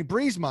 Yeah. I mean,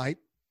 Breeze might.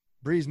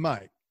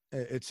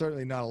 It's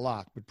certainly not a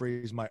lock, but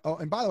Breeze might. Oh,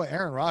 and by the way,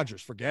 Aaron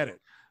Rodgers, forget it.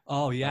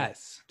 Oh,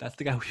 yes. That's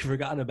the guy we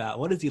forgot about.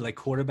 What is he, like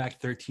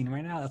quarterback 13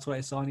 right now? That's what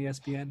I saw on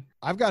ESPN.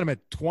 I've got him at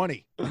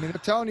 20. I mean, they're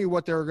telling you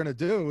what they're going to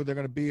do. They're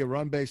going to be a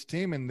run-based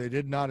team, and they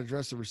did not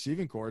address the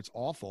receiving core. It's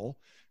awful.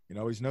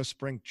 He's no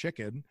spring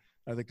chicken.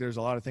 I think there's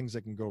a lot of things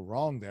that can go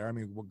wrong there. I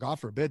mean, well, God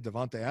forbid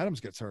Devontae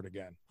Adams gets hurt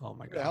again. Oh,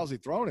 my God. Who the hell's he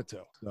throwing it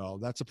to? So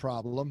that's a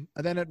problem.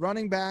 And then at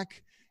running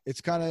back, it's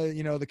kind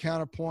of, the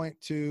counterpoint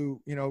to,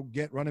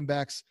 get running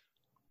backs.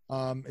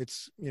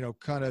 It's,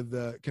 kind of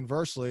the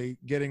conversely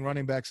getting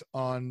running backs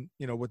on,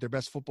 with their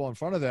best football in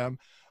front of them.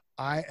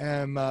 I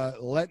am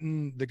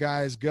letting the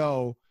guys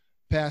go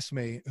past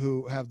me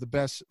who have the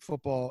best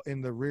football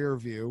in the rear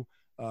view.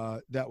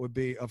 That would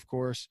be, of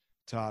course,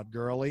 Todd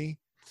Gurley,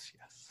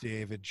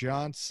 David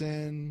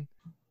Johnson.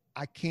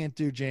 I can't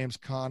do James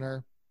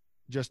Conner.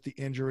 Just the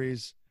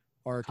injuries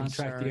are a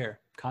concern.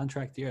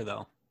 Contract year,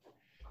 though.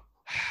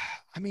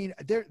 I mean,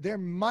 there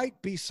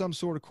might be some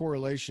sort of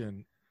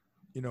correlation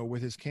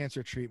with his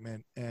cancer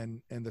treatment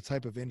and the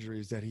type of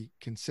injuries that he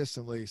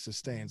consistently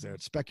sustains there.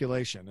 It's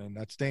speculation, and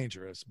that's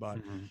dangerous. But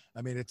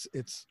I mean,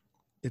 it's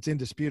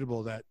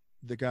indisputable that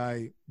the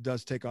guy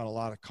does take on a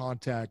lot of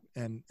contact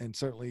and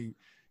certainly,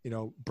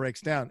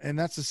 breaks down. And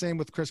that's the same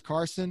with Chris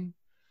Carson.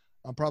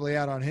 I'm probably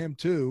out on him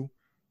too.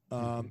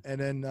 And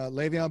then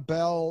Le'Veon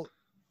Bell,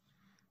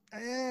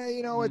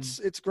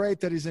 it's great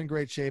that he's in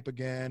great shape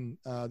again.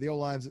 The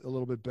O-line's a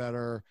little bit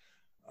better.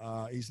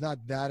 He's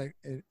not that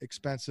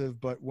expensive,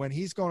 but when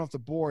he's going off the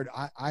board,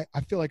 I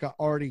feel like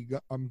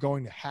I'm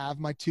going to have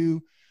my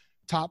two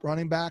top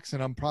running backs,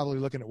 and I'm probably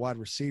looking at wide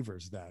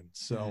receivers then.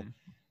 So,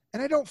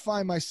 and I don't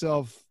find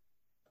myself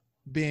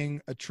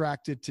being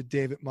attracted to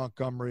David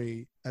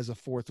Montgomery as a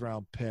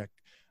 4th-round pick.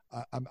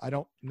 I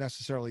don't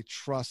necessarily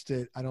trust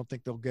it. I don't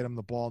think they'll get him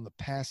the ball in the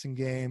passing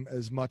game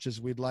as much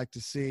as we'd like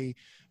to see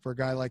for a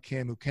guy like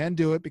him who can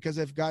do it, because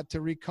they've got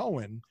Tariq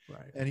Cohen,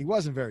 and he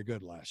wasn't very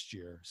good last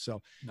year.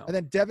 So, And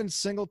then Devin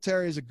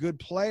Singletary is a good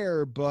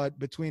player, but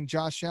between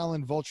Josh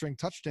Allen vulturing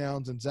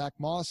touchdowns and Zach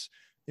Moss,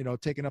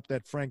 taking up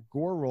that Frank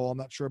Gore role, I'm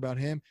not sure about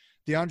him.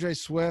 DeAndre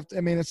Swift,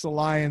 I mean, it's the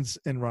Lions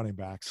and running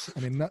backs. I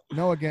mean,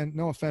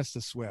 no offense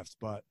to Swift,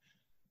 but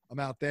I'm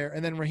out there.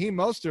 And then Raheem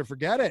Mostert,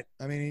 forget it.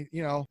 I mean,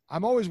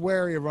 I'm always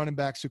wary of running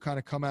backs who kind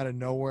of come out of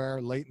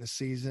nowhere late in the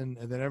season.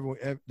 And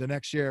then the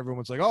next year,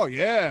 everyone's like, oh,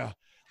 yeah,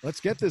 let's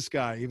get this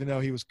guy, even though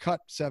he was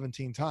cut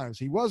 17 times.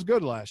 He was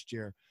good last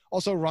year.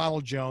 Also,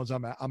 Ronald Jones,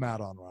 I'm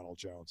out on Ronald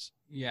Jones.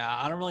 Yeah,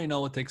 I don't really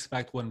know what to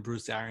expect when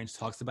Bruce Arians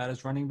talks about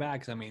his running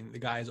backs. I mean, the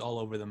guy's all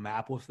over the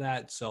map with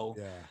that. So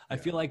I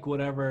feel like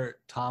whatever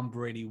Tom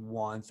Brady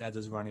wants as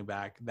his running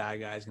back, that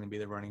guy's going to be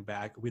the running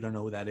back. We don't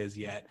know who that is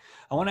yet.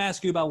 I want to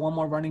ask you about one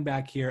more running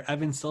back here.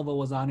 Evan Silva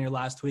was on here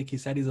last week. He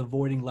said he's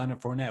avoiding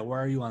Leonard Fournette. Where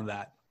are you on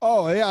that?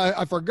 Oh, yeah,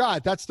 I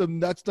forgot. That's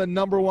the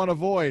number one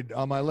avoid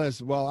on my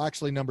list. Well,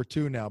 actually number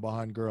 2 now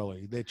behind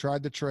Gurley. They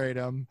tried to trade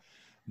him.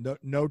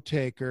 No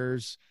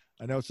takers.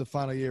 I know it's the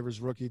final year of his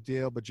rookie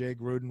deal, but Jay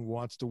Gruden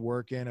wants to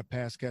work in a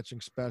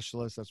pass-catching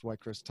specialist. That's why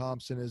Chris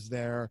Thompson is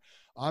there.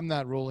 I'm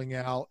not ruling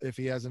out, if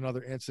he has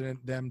another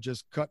incident, them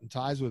just cutting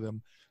ties with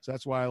him. So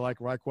that's why I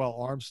like Raquel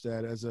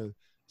Armstead as a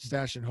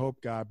stash and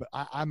hope guy. But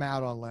I'm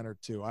out on Leonard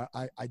too.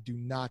 I do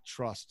not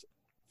trust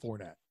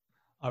Fournette.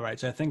 All right,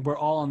 so I think we're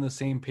all on the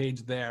same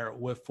page there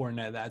with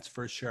Fournette, that's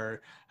for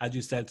sure. As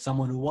you said,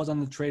 someone who was on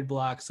the trade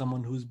block,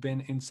 someone who's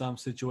been in some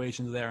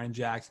situations there in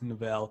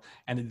Jacksonville,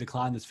 and he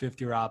declined his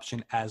 5th-year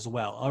option as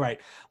well. All right,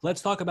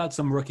 let's talk about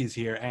some rookies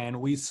here. And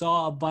we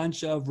saw a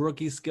bunch of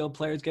rookie skill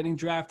players getting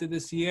drafted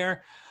this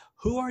year.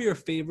 Who are your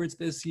favorites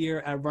this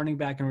year at running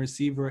back and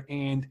receiver?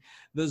 And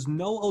does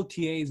no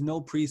OTAs, no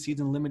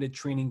preseason limited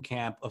training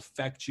camp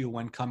affect you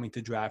when coming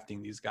to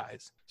drafting these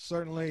guys?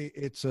 Certainly,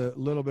 it's a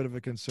little bit of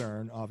a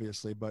concern,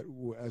 obviously, but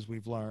as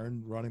we've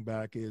learned, running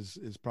back is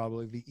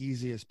probably the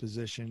easiest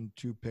position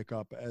to pick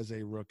up as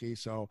a rookie.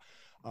 So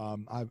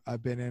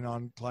I've been in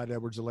on Clyde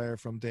Edwards-Helaire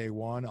from day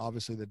one.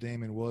 Obviously, the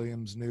Damon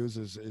Williams news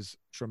is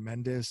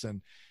tremendous.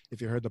 And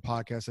if you heard the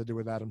podcast I did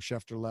with Adam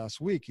Schefter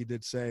last week, he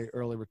did say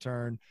early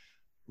return,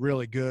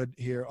 really good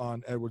here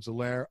on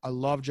Edwards-Helaire. I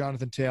love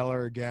Jonathan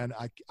Taylor. Again,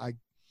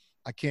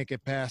 I can't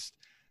get past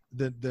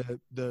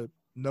the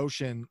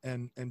notion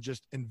and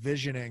just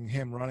envisioning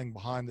him running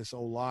behind this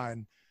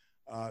O-line.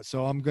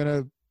 So I'm going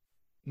to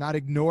not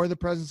ignore the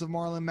presence of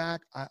Marlon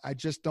Mack. I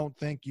just don't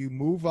think you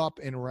move up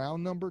in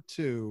round number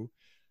 2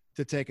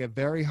 to take a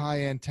very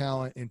high-end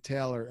talent in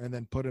Taylor and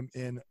then put him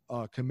in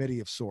a committee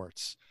of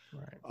sorts.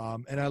 Right.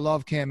 And I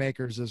love Cam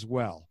Akers as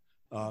well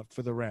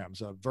for the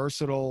Rams.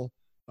 Versatile,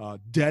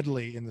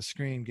 deadly in the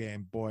screen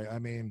game. Boy, I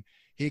mean,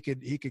 he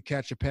could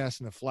catch a pass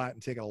in the flat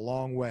and take it a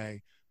long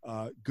way.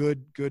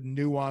 Good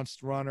nuanced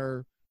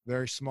runner,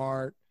 very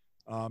smart.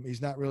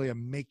 He's not really a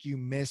make you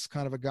miss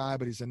kind of a guy,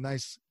 but he's a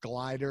nice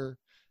glider,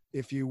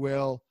 if you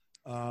will.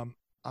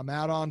 I'm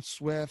out on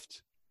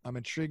Swift. I'm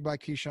intrigued by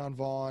Keyshawn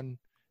Vaughn.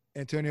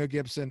 Antonio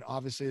Gibson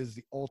obviously is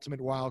the ultimate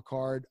wild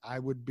card. I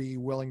would be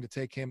willing to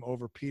take him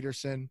over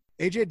Peterson.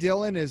 AJ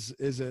Dillon is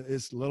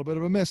a little bit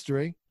of a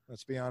mystery.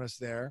 Let's be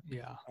honest there.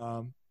 Yeah.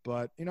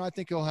 But I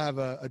think he'll have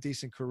a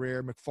decent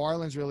career.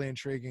 McFarland's really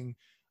intriguing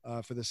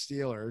for the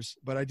Steelers.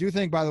 But I do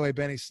think, by the way,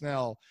 Benny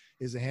Snell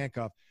is a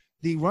handcuff.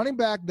 The running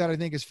back that I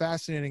think is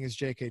fascinating is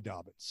J.K.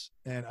 Dobbins.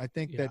 And I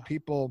think that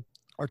people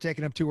are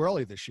taking him too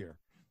early this year.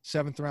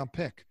 7th-round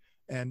pick.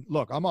 And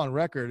look, I'm on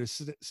record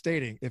as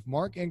stating if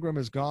Mark Ingram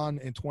is gone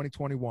in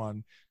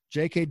 2021,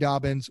 J.K.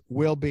 Dobbins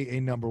will be a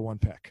number 1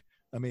 pick.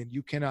 I mean,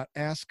 you cannot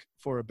ask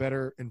for a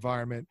better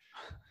environment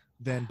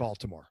than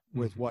Baltimore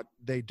with what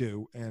they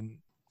do and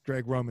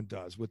Greg Roman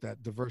does with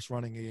that diverse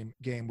running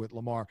game with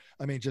Lamar.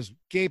 I mean, just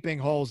gaping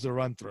holes to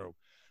run through.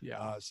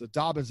 Yeah. So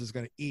Dobbins is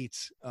going to eat.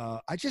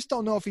 I just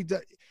don't know if he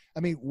does. I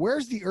mean,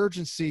 where's the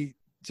urgency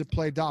to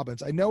play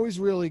Dobbins? I know he's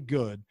really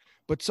good,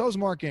 but so's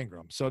Mark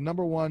Ingram. So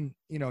number 1,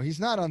 he's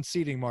not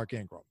unseating Mark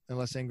Ingram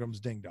unless Ingram's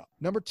dinged up.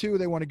 Number 2,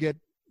 they want to get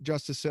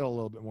Justice Hill a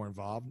little bit more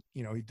involved.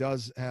 He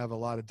does have a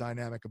lot of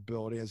dynamic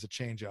ability as a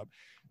changeup.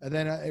 And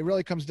then it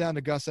really comes down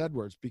to Gus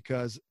Edwards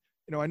because,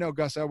 I know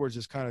Gus Edwards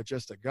is kind of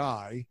just a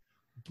guy,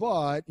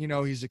 but,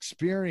 he's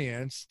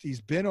experienced.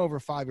 He's been over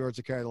 5 yards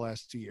a carry the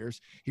last 2 years.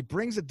 He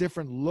brings a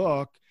different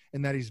look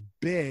in that he's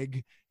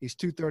big. He's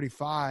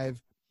 235.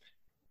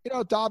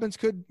 Dobbins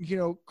could,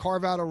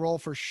 carve out a role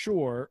for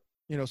sure,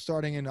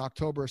 starting in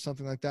October or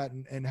something like that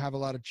and have a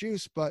lot of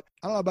juice. But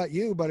I don't know about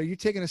you, but are you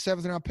taking a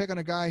 7th-round pick on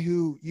a guy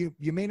who you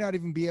may not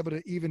even be able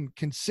to even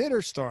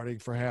consider starting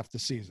for half the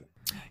season?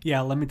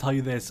 Yeah, let me tell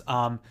you this.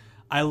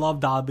 I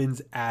love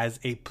Dobbins as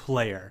a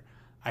player.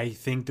 I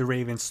think the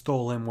Ravens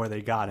stole him where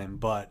they got him,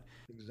 but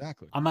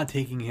exactly, I'm not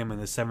taking him in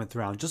the 7th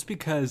round just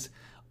because,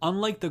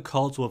 unlike the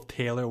Colts with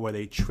Taylor where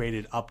they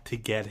traded up to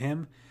get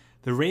him,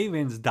 the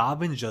Ravens,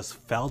 Dobbins just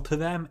fell to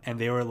them and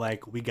they were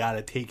like, we got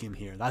to take him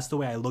here. That's the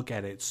way I look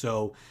at it.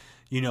 So,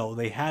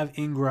 they have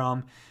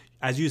Ingram.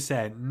 As you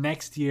said,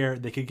 next year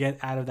they could get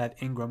out of that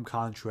Ingram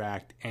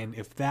contract, and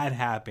if that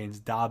happens,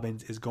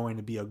 Dobbins is going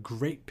to be a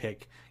great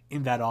pick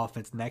in that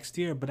offense next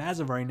year. But as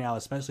of right now,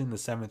 especially in the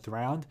 7th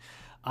round,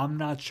 I'm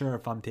not sure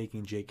if I'm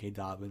taking J.K.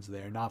 Dobbins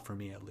there. Not for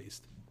me, at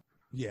least.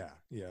 Yeah.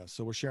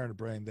 So we're sharing a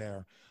brain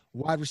there.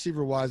 Wide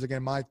receiver-wise,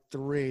 again, my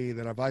 3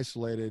 that I've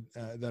isolated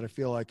that I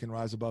feel like can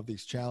rise above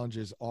these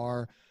challenges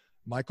are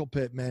Michael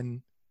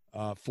Pittman,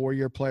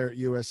 4-year player at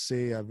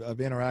USC. I've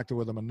interacted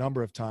with him a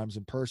number of times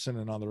in person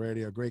and on the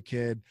radio. Great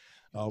kid.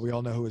 We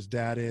all know who his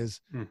dad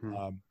is.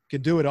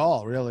 Can do it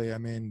all, really. I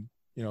mean,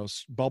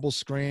 bubble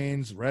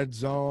screens, red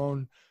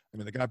zone. I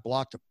mean, the guy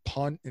blocked a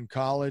punt in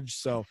college,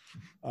 so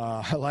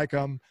I like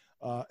him.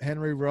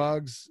 Henry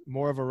Ruggs,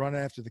 more of a run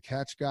after the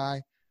catch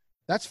guy.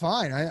 That's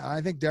fine.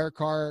 I think Derek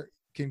Carr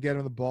can get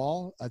him the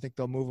ball. I think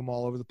they'll move him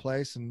all over the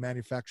place and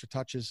manufacture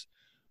touches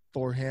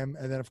for him.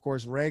 And then, of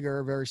course,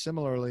 Rager, very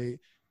similarly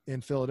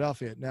in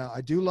Philadelphia. Now, I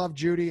do love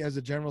Judy as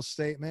a general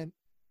statement.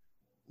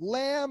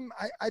 Lamb,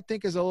 I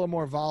think, is a little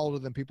more volatile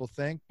than people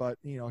think, but,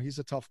 he's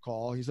a tough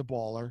call. He's a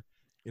baller.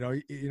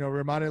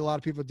 Reminded a lot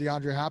of people of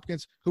DeAndre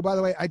Hopkins, who, by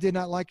the way, I did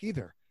not like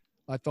either.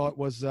 I thought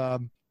was, a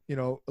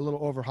little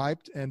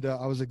overhyped, and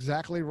I was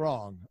exactly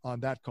wrong on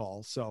that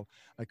call. So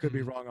I could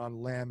be wrong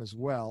on Lamb as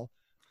well.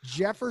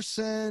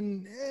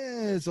 Jefferson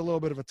is a little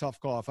bit of a tough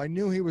call. If I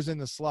knew he was in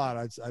the slot,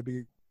 I'd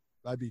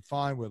be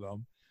fine with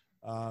him.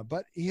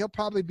 But he'll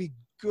probably be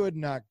good,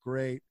 not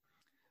great.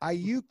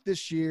 Ayuk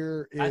this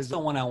year is – That's the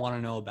one I want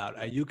to know about.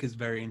 Ayuk is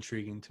very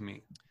intriguing to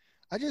me.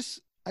 I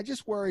just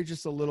worry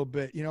just a little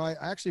bit. I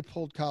actually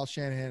pulled Kyle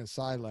Shanahan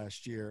aside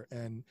last year,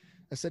 and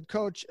I said,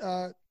 Coach,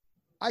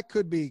 I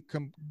could be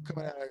coming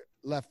out of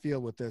left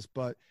field with this,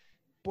 but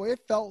boy, it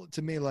felt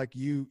to me like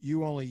you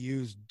only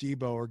used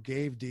Debo or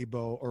gave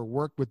Debo or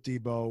worked with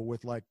Debo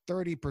with like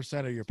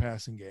 30% of your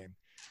passing game.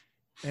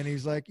 And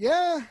he's like,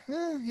 yeah,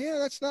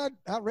 that's not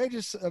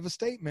outrageous of a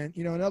statement.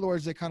 In other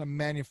words, they kind of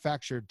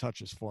manufactured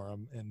touches for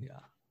him and,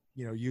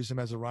 use him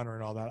as a runner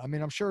and all that. I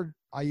mean, I'm sure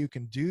IU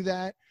can do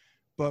that,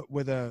 but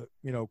with a,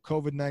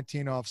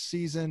 COVID-19 off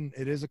season,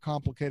 it is a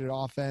complicated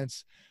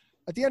offense.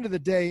 At the end of the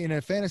day, in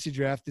a fantasy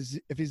draft,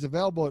 if he's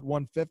available at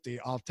 150,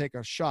 I'll take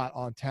a shot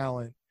on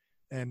talent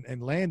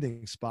and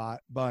landing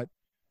spot, but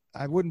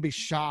I wouldn't be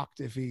shocked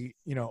if he,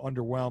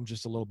 underwhelmed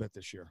just a little bit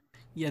this year.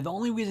 Yeah, the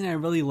only reason I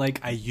really like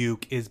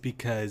Ayuk is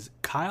because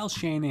Kyle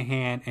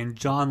Shanahan and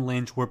John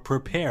Lynch were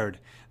prepared.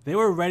 They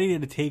were ready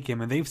to take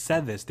him, and they've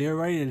said this. They were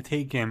ready to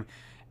take him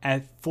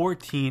at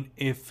 14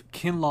 if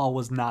Kinlaw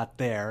was not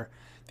there.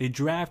 They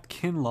draft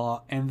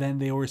Kinlaw, and then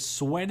they were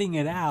sweating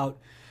it out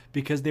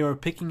because they were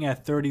picking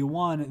at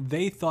 31.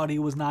 They thought he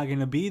was not going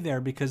to be there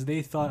because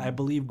they thought, I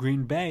believe,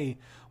 Green Bay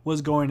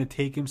was going to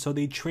take him. So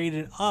they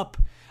traded up,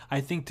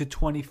 I think, to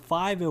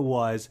 25 it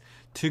was,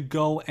 to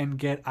go and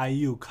get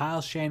Ayuk.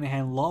 Kyle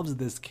Shanahan loves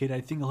this kid. I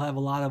think he'll have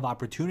a lot of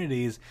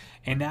opportunities.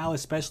 And now,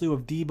 especially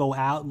with Debo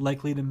out,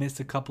 likely to miss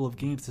a couple of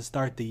games to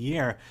start the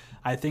year,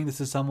 I think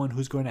this is someone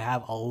who's going to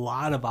have a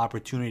lot of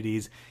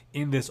opportunities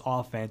in this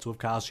offense with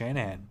Kyle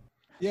Shanahan.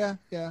 Yeah,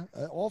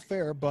 all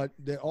fair, but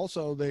they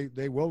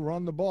will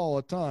run the ball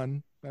a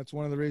ton. That's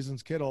one of the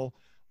reasons Kittle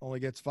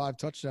only gets 5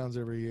 touchdowns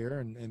every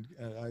year, and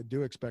I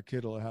do expect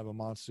Kittle to have a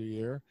monster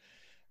year.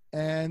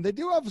 And they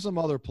do have some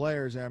other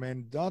players. I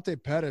mean, Dante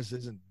Pettis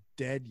isn't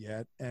dead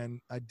yet, and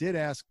I did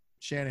ask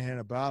Shanahan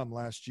about him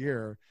last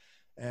year,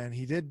 and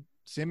he did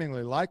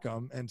seemingly like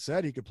him and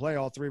said he could play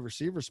all 3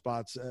 receiver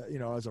spots,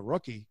 as a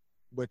rookie,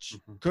 which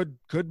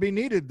could be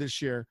needed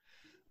this year.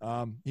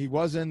 He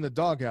was in the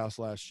doghouse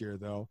last year,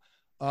 though.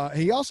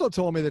 He also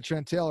told me that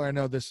Trent Taylor, I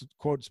know this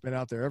quote's been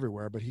out there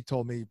everywhere, but he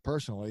told me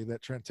personally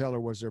that Trent Taylor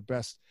was their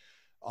best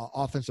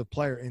offensive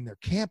player in their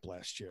camp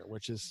last year,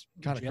 which is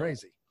kind of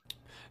crazy.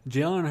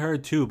 Jalen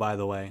Hurd too, by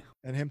the way.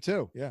 And him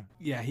too, yeah.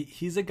 Yeah,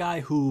 he's a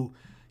guy who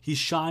he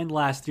shined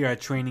last year at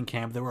training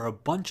camp. There were a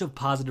bunch of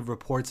positive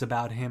reports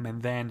about him,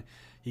 and then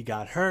he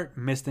got hurt,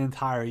 missed the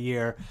entire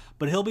year.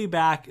 But he'll be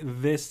back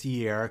this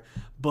year.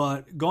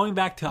 But going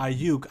back to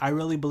Ayuk, I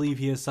really believe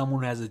he is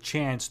someone who has a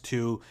chance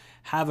to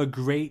have a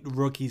great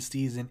rookie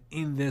season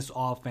in this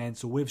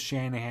offense with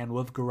Shanahan,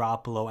 with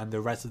Garoppolo, and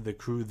the rest of the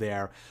crew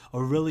there.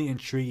 A really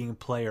intriguing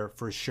player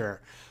for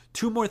sure.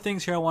 2 more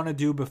things here I want to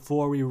do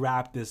before we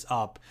wrap this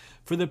up.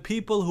 For the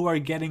people who are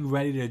getting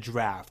ready to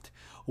draft,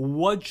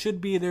 what should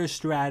be their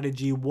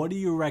strategy? What do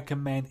you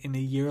recommend in a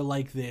year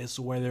like this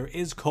where there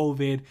is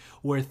COVID,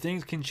 where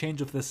things can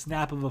change with the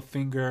snap of a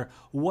finger?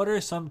 What are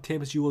some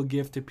tips you will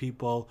give to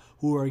people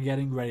who are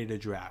getting ready to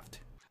draft?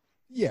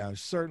 Yeah,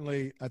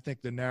 certainly. I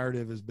think the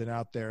narrative has been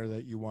out there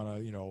that you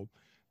want to,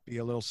 be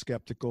a little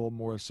skeptical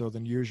more so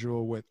than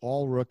usual with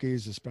all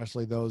rookies,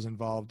 especially those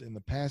involved in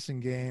the passing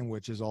game,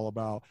 which is all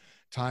about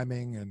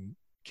timing and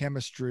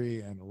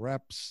chemistry and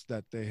reps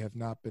that they have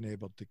not been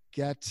able to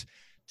get.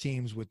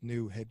 Teams with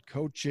new head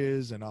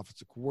coaches and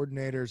offensive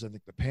coordinators. I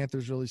think the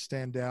Panthers really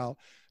stand out.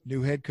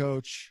 New head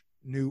coach,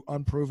 new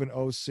unproven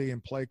OC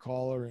and play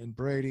caller in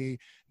Brady,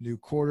 new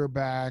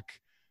quarterback.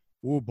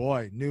 Oh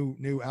boy,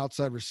 new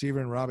outside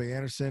receiver in Robbie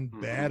Anderson,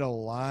 bad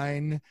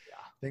line,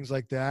 things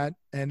like that.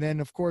 And then,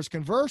 of course,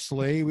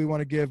 conversely, we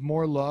want to give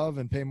more love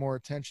and pay more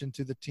attention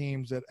to the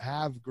teams that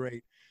have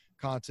great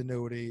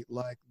continuity,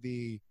 like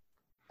the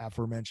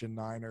aforementioned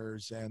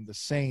Niners and the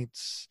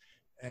Saints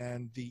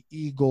and the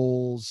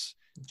Eagles,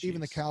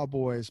 even the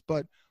Cowboys.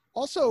 But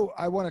also,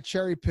 I want to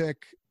cherry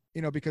pick,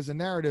 because the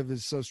narrative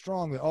is so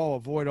strong that,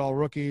 avoid all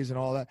rookies and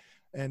all that,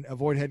 and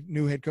avoid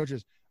new head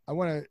coaches. I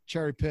want to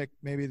cherry pick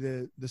maybe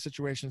the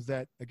situations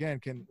that, again,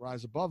 can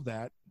rise above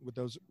that with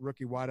those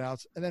rookie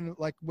wideouts. And then,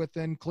 like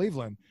within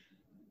Cleveland,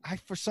 I,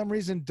 for some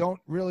reason,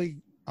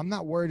 I'm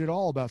not worried at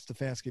all about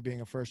Stefanski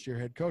being a first-year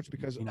head coach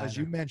because, as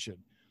you mentioned,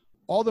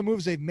 all the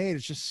moves they've made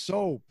is just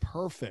so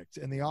perfect.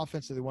 And the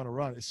offense that they want to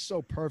run is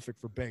so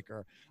perfect for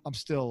Baker. I'm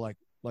still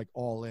like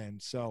all in.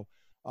 So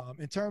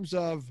in terms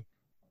of,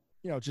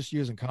 just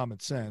using common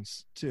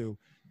sense too,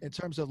 in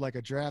terms of like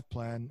a draft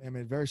plan, I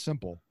mean, very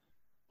simple.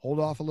 Hold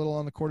off a little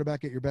on the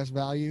quarterback at your best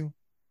value,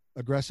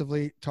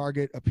 aggressively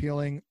target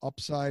appealing,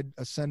 upside,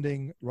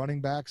 ascending running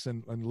backs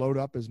and load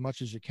up as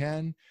much as you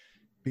can.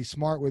 Be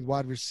smart with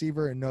wide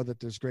receiver and know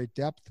that there's great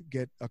depth.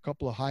 Get a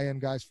couple of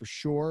high-end guys for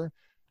sure,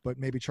 but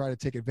maybe try to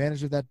take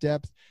advantage of that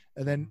depth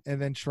and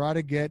then try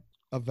to get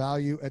a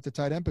value at the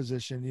tight end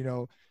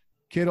position.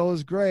 Kittle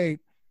is great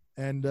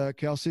and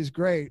Kelsey's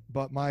great,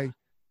 but my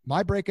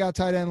breakout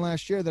tight end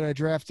last year that I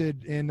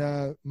drafted in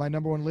my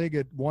number 1 league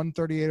at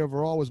 138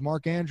 overall was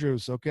Mark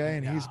Andrews. Okay.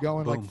 And he's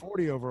going like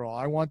 40 overall.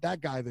 I want that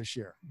guy this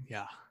year.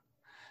 Yeah.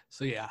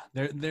 So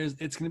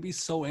it's going to be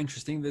so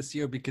interesting this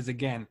year because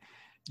again,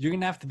 you're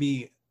going to have to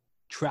be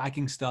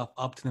tracking stuff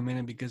up to the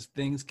minute because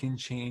things can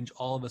change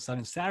all of a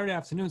sudden. Saturday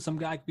afternoon, some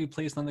guy could be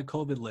placed on the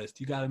COVID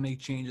list. You got to make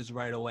changes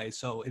right away.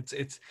 So it's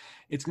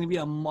going to be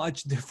a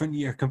much different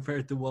year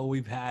compared to what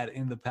we've had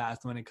in the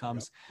past when it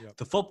comes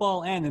to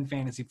football and in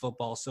fantasy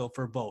football. So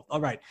for both. All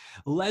right,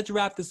 let's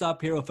wrap this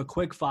up here with a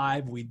quick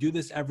 5. We do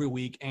this every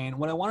week. And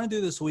what I want to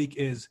do this week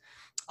is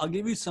I'll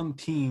give you some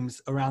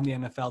teams around the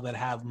NFL that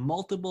have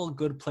multiple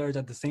good players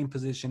at the same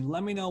position.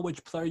 Let me know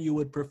which player you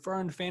would prefer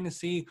in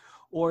fantasy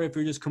or if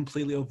you're just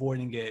completely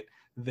avoiding it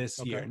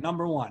this year.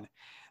 Number 1,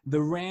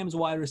 the Rams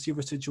wide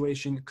receiver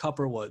situation,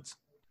 Cooper Woods.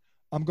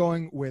 I'm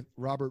going with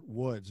Robert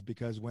Woods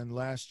because when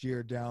last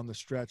year down the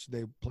stretch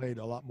they played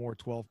a lot more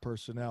 12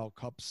 personnel,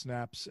 cup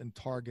snaps and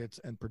targets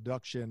and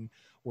production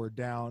were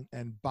down.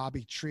 And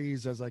Bobby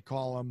Trees, as I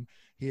call him,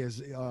 he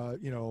is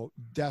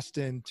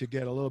destined to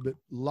get a little bit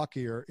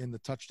luckier in the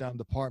touchdown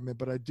department.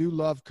 But I do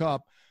love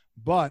Cup,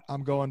 but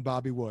I'm going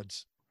Bobby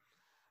Woods.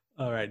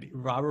 All right,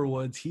 Robert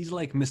Woods, he's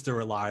like Mr.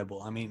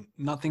 Reliable. I mean,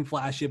 nothing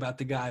flashy about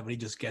the guy, but he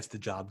just gets the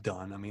job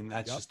done. I mean,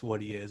 that's just what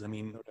he is. I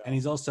mean, and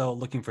he's also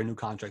looking for a new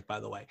contract, by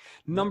the way.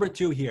 Number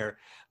 2 here,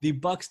 the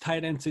Bucs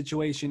tight end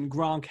situation,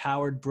 Gronk,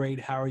 Howard, Braid.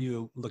 How are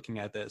you looking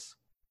at this?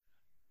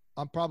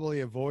 I'm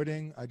probably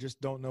avoiding. I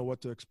just don't know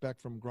what to expect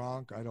from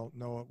Gronk. I don't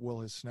know. Will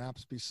his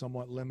snaps be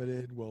somewhat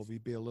limited? Will he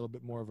be a little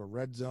bit more of a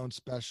red zone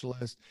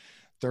specialist,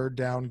 third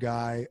down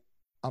guy?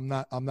 I'm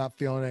not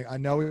feeling it. I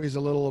know he's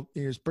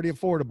pretty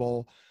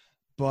affordable.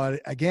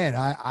 But again,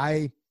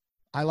 I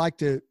like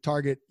to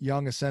target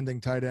young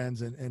ascending tight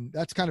ends, and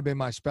that's kind of been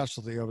my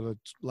specialty over the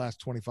last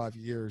 25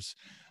 years.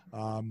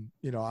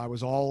 I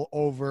was all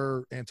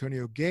over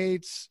Antonio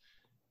Gates,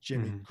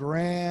 Jimmy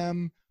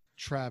Graham,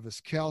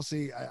 Travis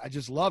Kelce. I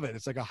just love it.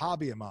 It's like a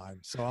hobby of mine.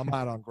 So I'm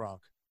out on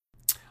Gronk.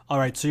 All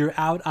right, so you're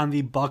out on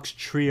the Bucs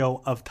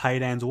trio of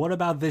tight ends. What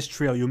about this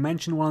trio? You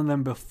mentioned one of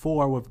them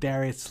before with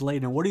Darius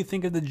Slayton. What do you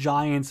think of the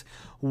Giants'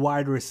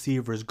 wide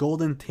receivers?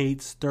 Golden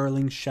Tate,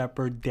 Sterling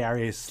Shepard,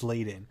 Darius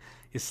Slayton.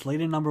 Is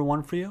Slayton number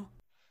 1 for you?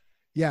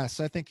 Yes,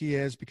 I think he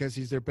is because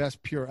he's their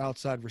best pure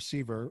outside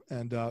receiver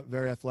and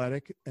very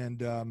athletic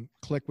and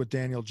click with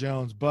Daniel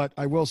Jones. But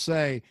I will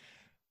say,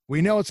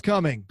 we know it's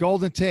coming.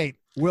 Golden Tate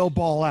will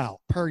ball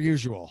out, per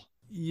usual.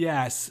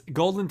 Yes,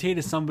 Golden Tate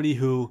is somebody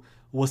who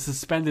was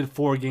suspended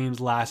 4 games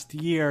last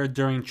year.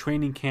 During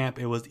training camp,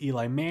 it was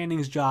Eli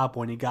Manning's job.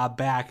 When he got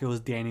back, it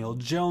was Daniel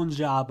Jones'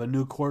 job, a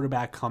new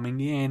quarterback coming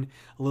in,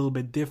 a little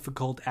bit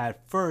difficult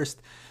at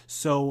first.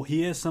 So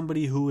he is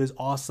somebody who is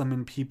awesome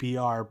in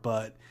PPR,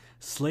 but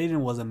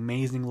Slayton was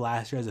amazing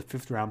last year as a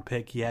 5th-round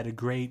pick. He had a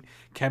great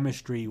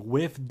chemistry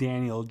with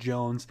Daniel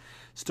Jones.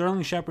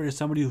 Sterling Shepard is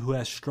somebody who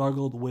has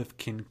struggled with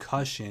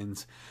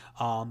concussions,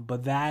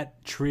 but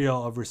that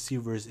trio of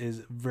receivers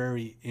is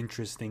very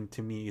interesting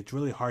to me. It's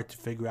really hard to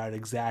figure out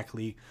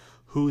exactly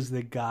who's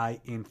the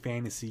guy in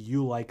fantasy.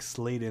 You like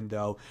Slayton,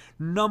 though.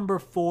 Number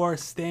 4,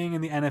 staying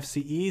in the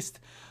NFC East,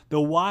 the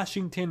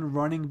Washington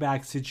running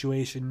back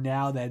situation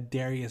now that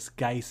Darius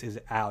Geis is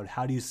out.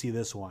 How do you see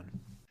this one?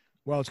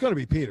 Well, it's going to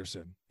be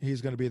Peterson.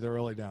 He's going to be the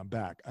early down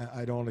back.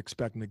 I don't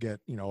expect him to get,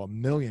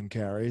 1 million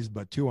carries,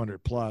 but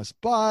 200 plus.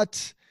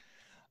 But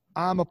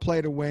I'm a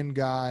play to win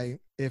guy.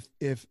 If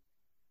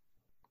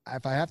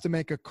I have to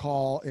make a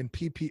call in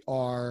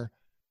PPR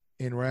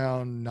in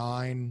round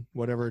 9,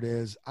 whatever it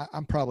is,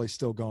 I'm probably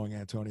still going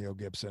Antonio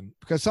Gibson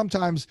because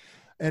sometimes,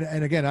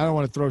 and again, I don't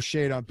want to throw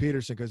shade on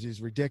Peterson because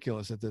he's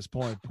ridiculous at this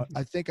point, but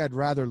I think I'd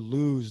rather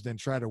lose than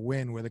try to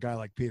win with a guy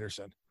like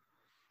Peterson.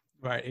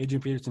 Right,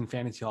 Adrian Peterson,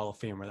 Fantasy Hall of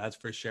Famer, that's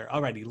for sure.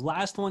 Alrighty,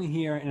 last one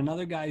here, and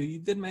another guy who you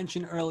did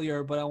mention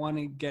earlier, but I want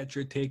to get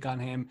your take on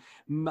him.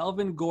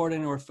 Melvin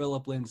Gordon or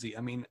Phillip Lindsay?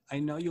 I mean, I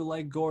know you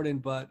like Gordon,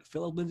 but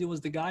Phillip Lindsay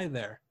was the guy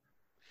there.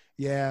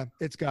 Yeah,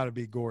 it's got to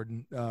be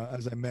Gordon.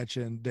 As I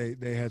mentioned,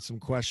 they had some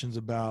questions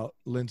about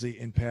Lindsay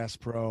in pass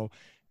pro,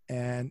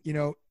 and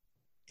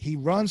he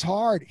runs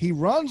hard. He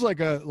runs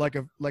like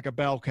a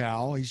bell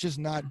cow. He's just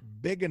not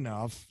big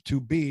enough to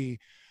be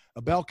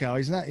a bell cow.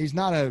 He's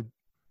not a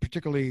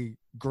particularly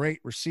great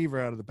receiver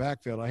out of the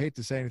backfield. I hate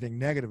to say anything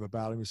negative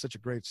about him. He's such a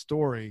great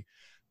story.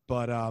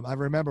 But I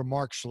remember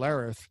Mark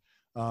Schlereth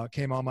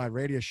came on my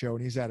radio show,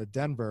 and he's out of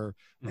Denver.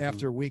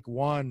 After week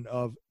 1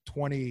 of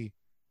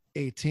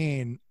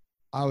 2018.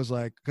 I was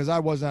like, because I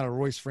was not a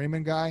Royce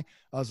Freeman guy,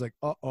 I was like,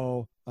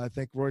 I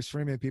think Royce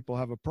Freeman people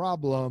have a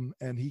problem.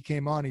 And he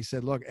came on, he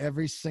said, look,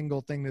 every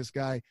single thing this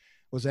guy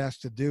was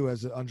asked to do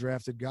as an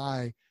undrafted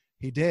guy,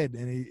 he did,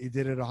 and he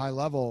did it at a high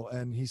level.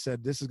 And he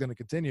said, this is going to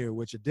continue,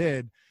 which it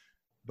did.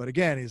 But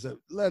again,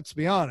 let's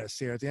be honest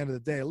here, at the end of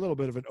the day, a little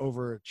bit of an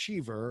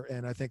overachiever.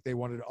 And I think they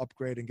wanted to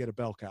upgrade and get a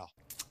bell cow.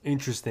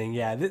 Interesting.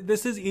 Yeah,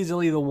 this is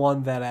easily the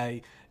one that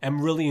I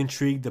am really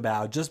intrigued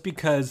about, just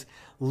because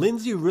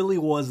Lindsay really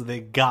was the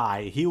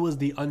guy. He was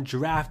the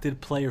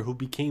undrafted player who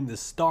became the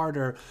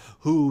starter,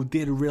 who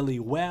did really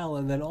well,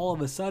 and then all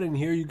of a sudden,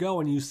 here you go,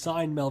 and you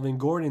signed Melvin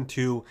Gordon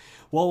to,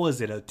 what was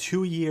it, a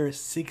 2-year,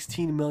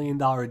 $16 million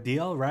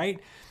deal, right?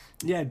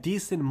 Yeah,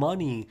 decent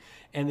money,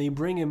 and they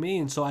bring him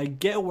in. So I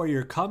get where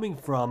you're coming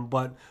from,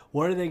 but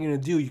what are they going to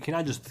do? You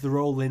cannot just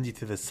throw Lindsay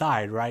to the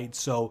side, right?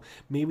 So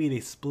maybe they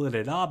split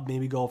it up,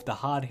 maybe go with the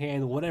hot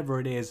hand,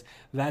 whatever it is.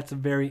 That's a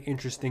very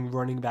interesting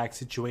running back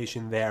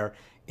situation there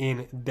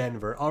in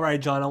Denver. All right,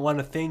 John, I want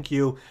to thank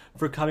you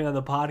for coming on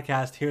the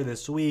podcast here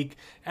this week.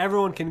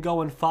 Everyone can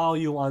go and follow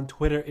you on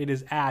Twitter. It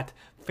is at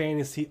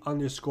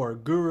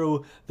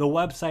fantasy_guru. The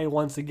website,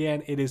 once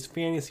again, it is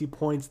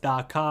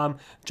fantasypoints.com.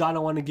 John, I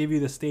want to give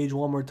you the stage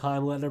one more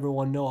time. Let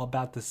everyone know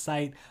about the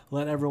site.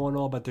 Let everyone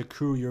know about the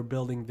crew you're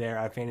building there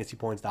at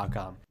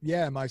fantasypoints.com.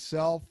 Yeah,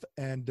 myself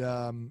and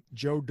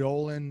Joe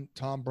Dolan,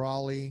 Tom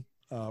Brawley,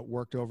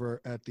 worked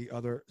over at the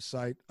other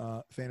site,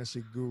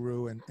 Fantasy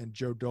Guru, and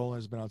Joe Dolan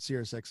has been on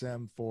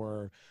SiriusXM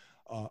for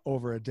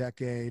over a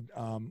decade.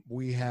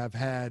 We have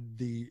had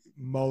the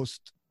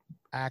most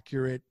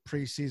accurate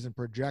preseason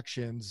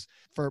projections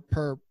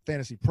per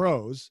Fantasy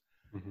Pros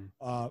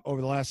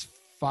over the last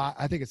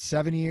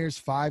 7 years,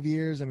 5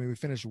 years. I mean, we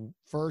finished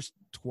first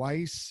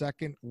twice,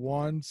 second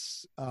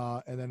once,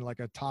 and then like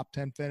a top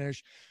 10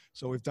 finish.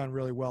 So we've done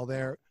really well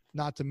there.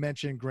 Not to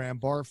mention Graham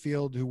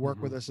Barfield, who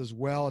worked with us as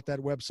well at that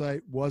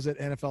website, was at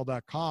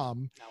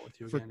NFL.com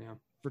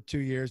for 2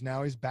 years.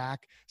 Now he's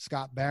back.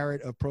 Scott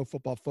Barrett of Pro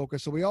Football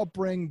Focus. So we all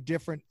bring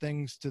different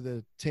things to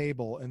the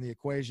table in the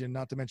equation,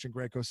 not to mention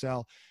Greg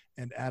Cosell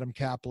and Adam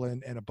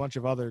Kaplan and a bunch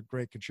of other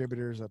great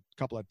contributors, a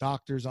couple of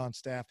doctors on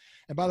staff.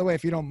 And by the way,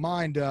 if you don't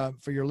mind,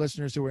 for your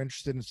listeners who are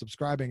interested in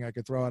subscribing, I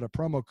could throw out a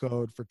promo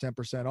code for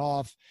 10%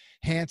 off.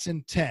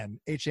 Hansen10,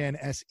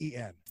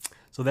 Hansen.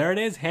 So there it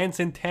is.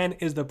 Hansen10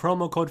 is the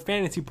promo code.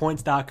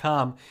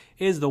 FantasyPoints.com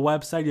is the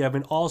website. You have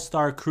an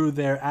all-star crew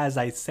there, as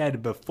I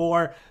said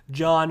before.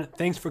 John,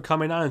 thanks for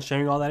coming on and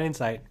sharing all that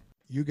insight.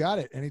 You got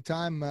it.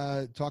 Anytime.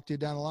 Talk to you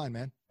down the line,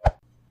 man.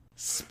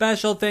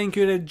 Special thank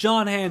you to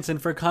John Hansen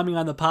for coming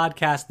on the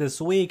podcast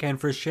this week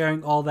and for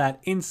sharing all that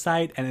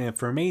insight and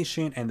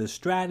information and the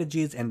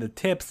strategies and the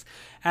tips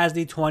as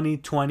the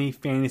 2020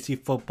 fantasy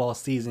football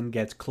season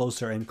gets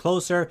closer and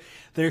closer.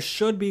 There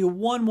should be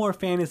one more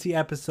fantasy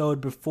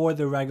episode before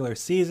the regular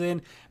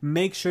season.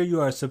 Make sure you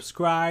are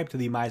subscribed to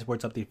the My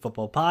Sports Update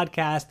Football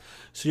podcast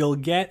so you'll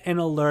get an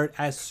alert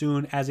as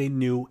soon as a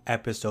new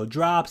episode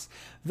drops.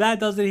 That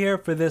does it here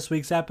for this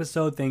week's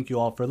episode. Thank you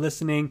all for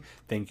listening.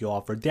 Thank you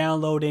all for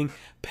downloading.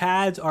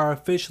 Pads are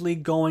officially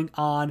going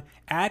on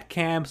at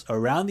camps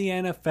around the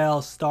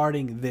NFL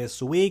starting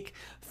this week.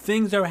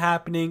 Things are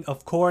happening,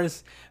 of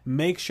course.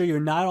 Make sure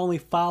you're not only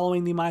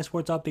following the My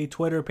Sports Update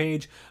Twitter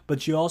page,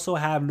 but you also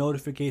have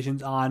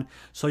notifications on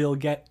so you'll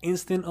get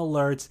instant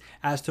alerts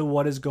as to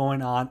what is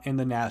going on in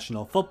the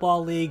National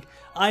Football League.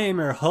 I am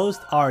your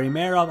host, Ari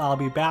Merov. I'll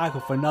be back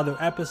with another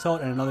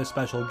episode and another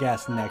special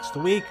guest next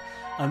week.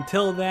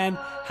 Until then,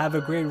 have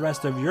a great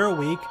rest of your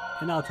week,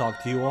 and I'll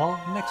talk to you all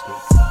next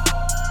week.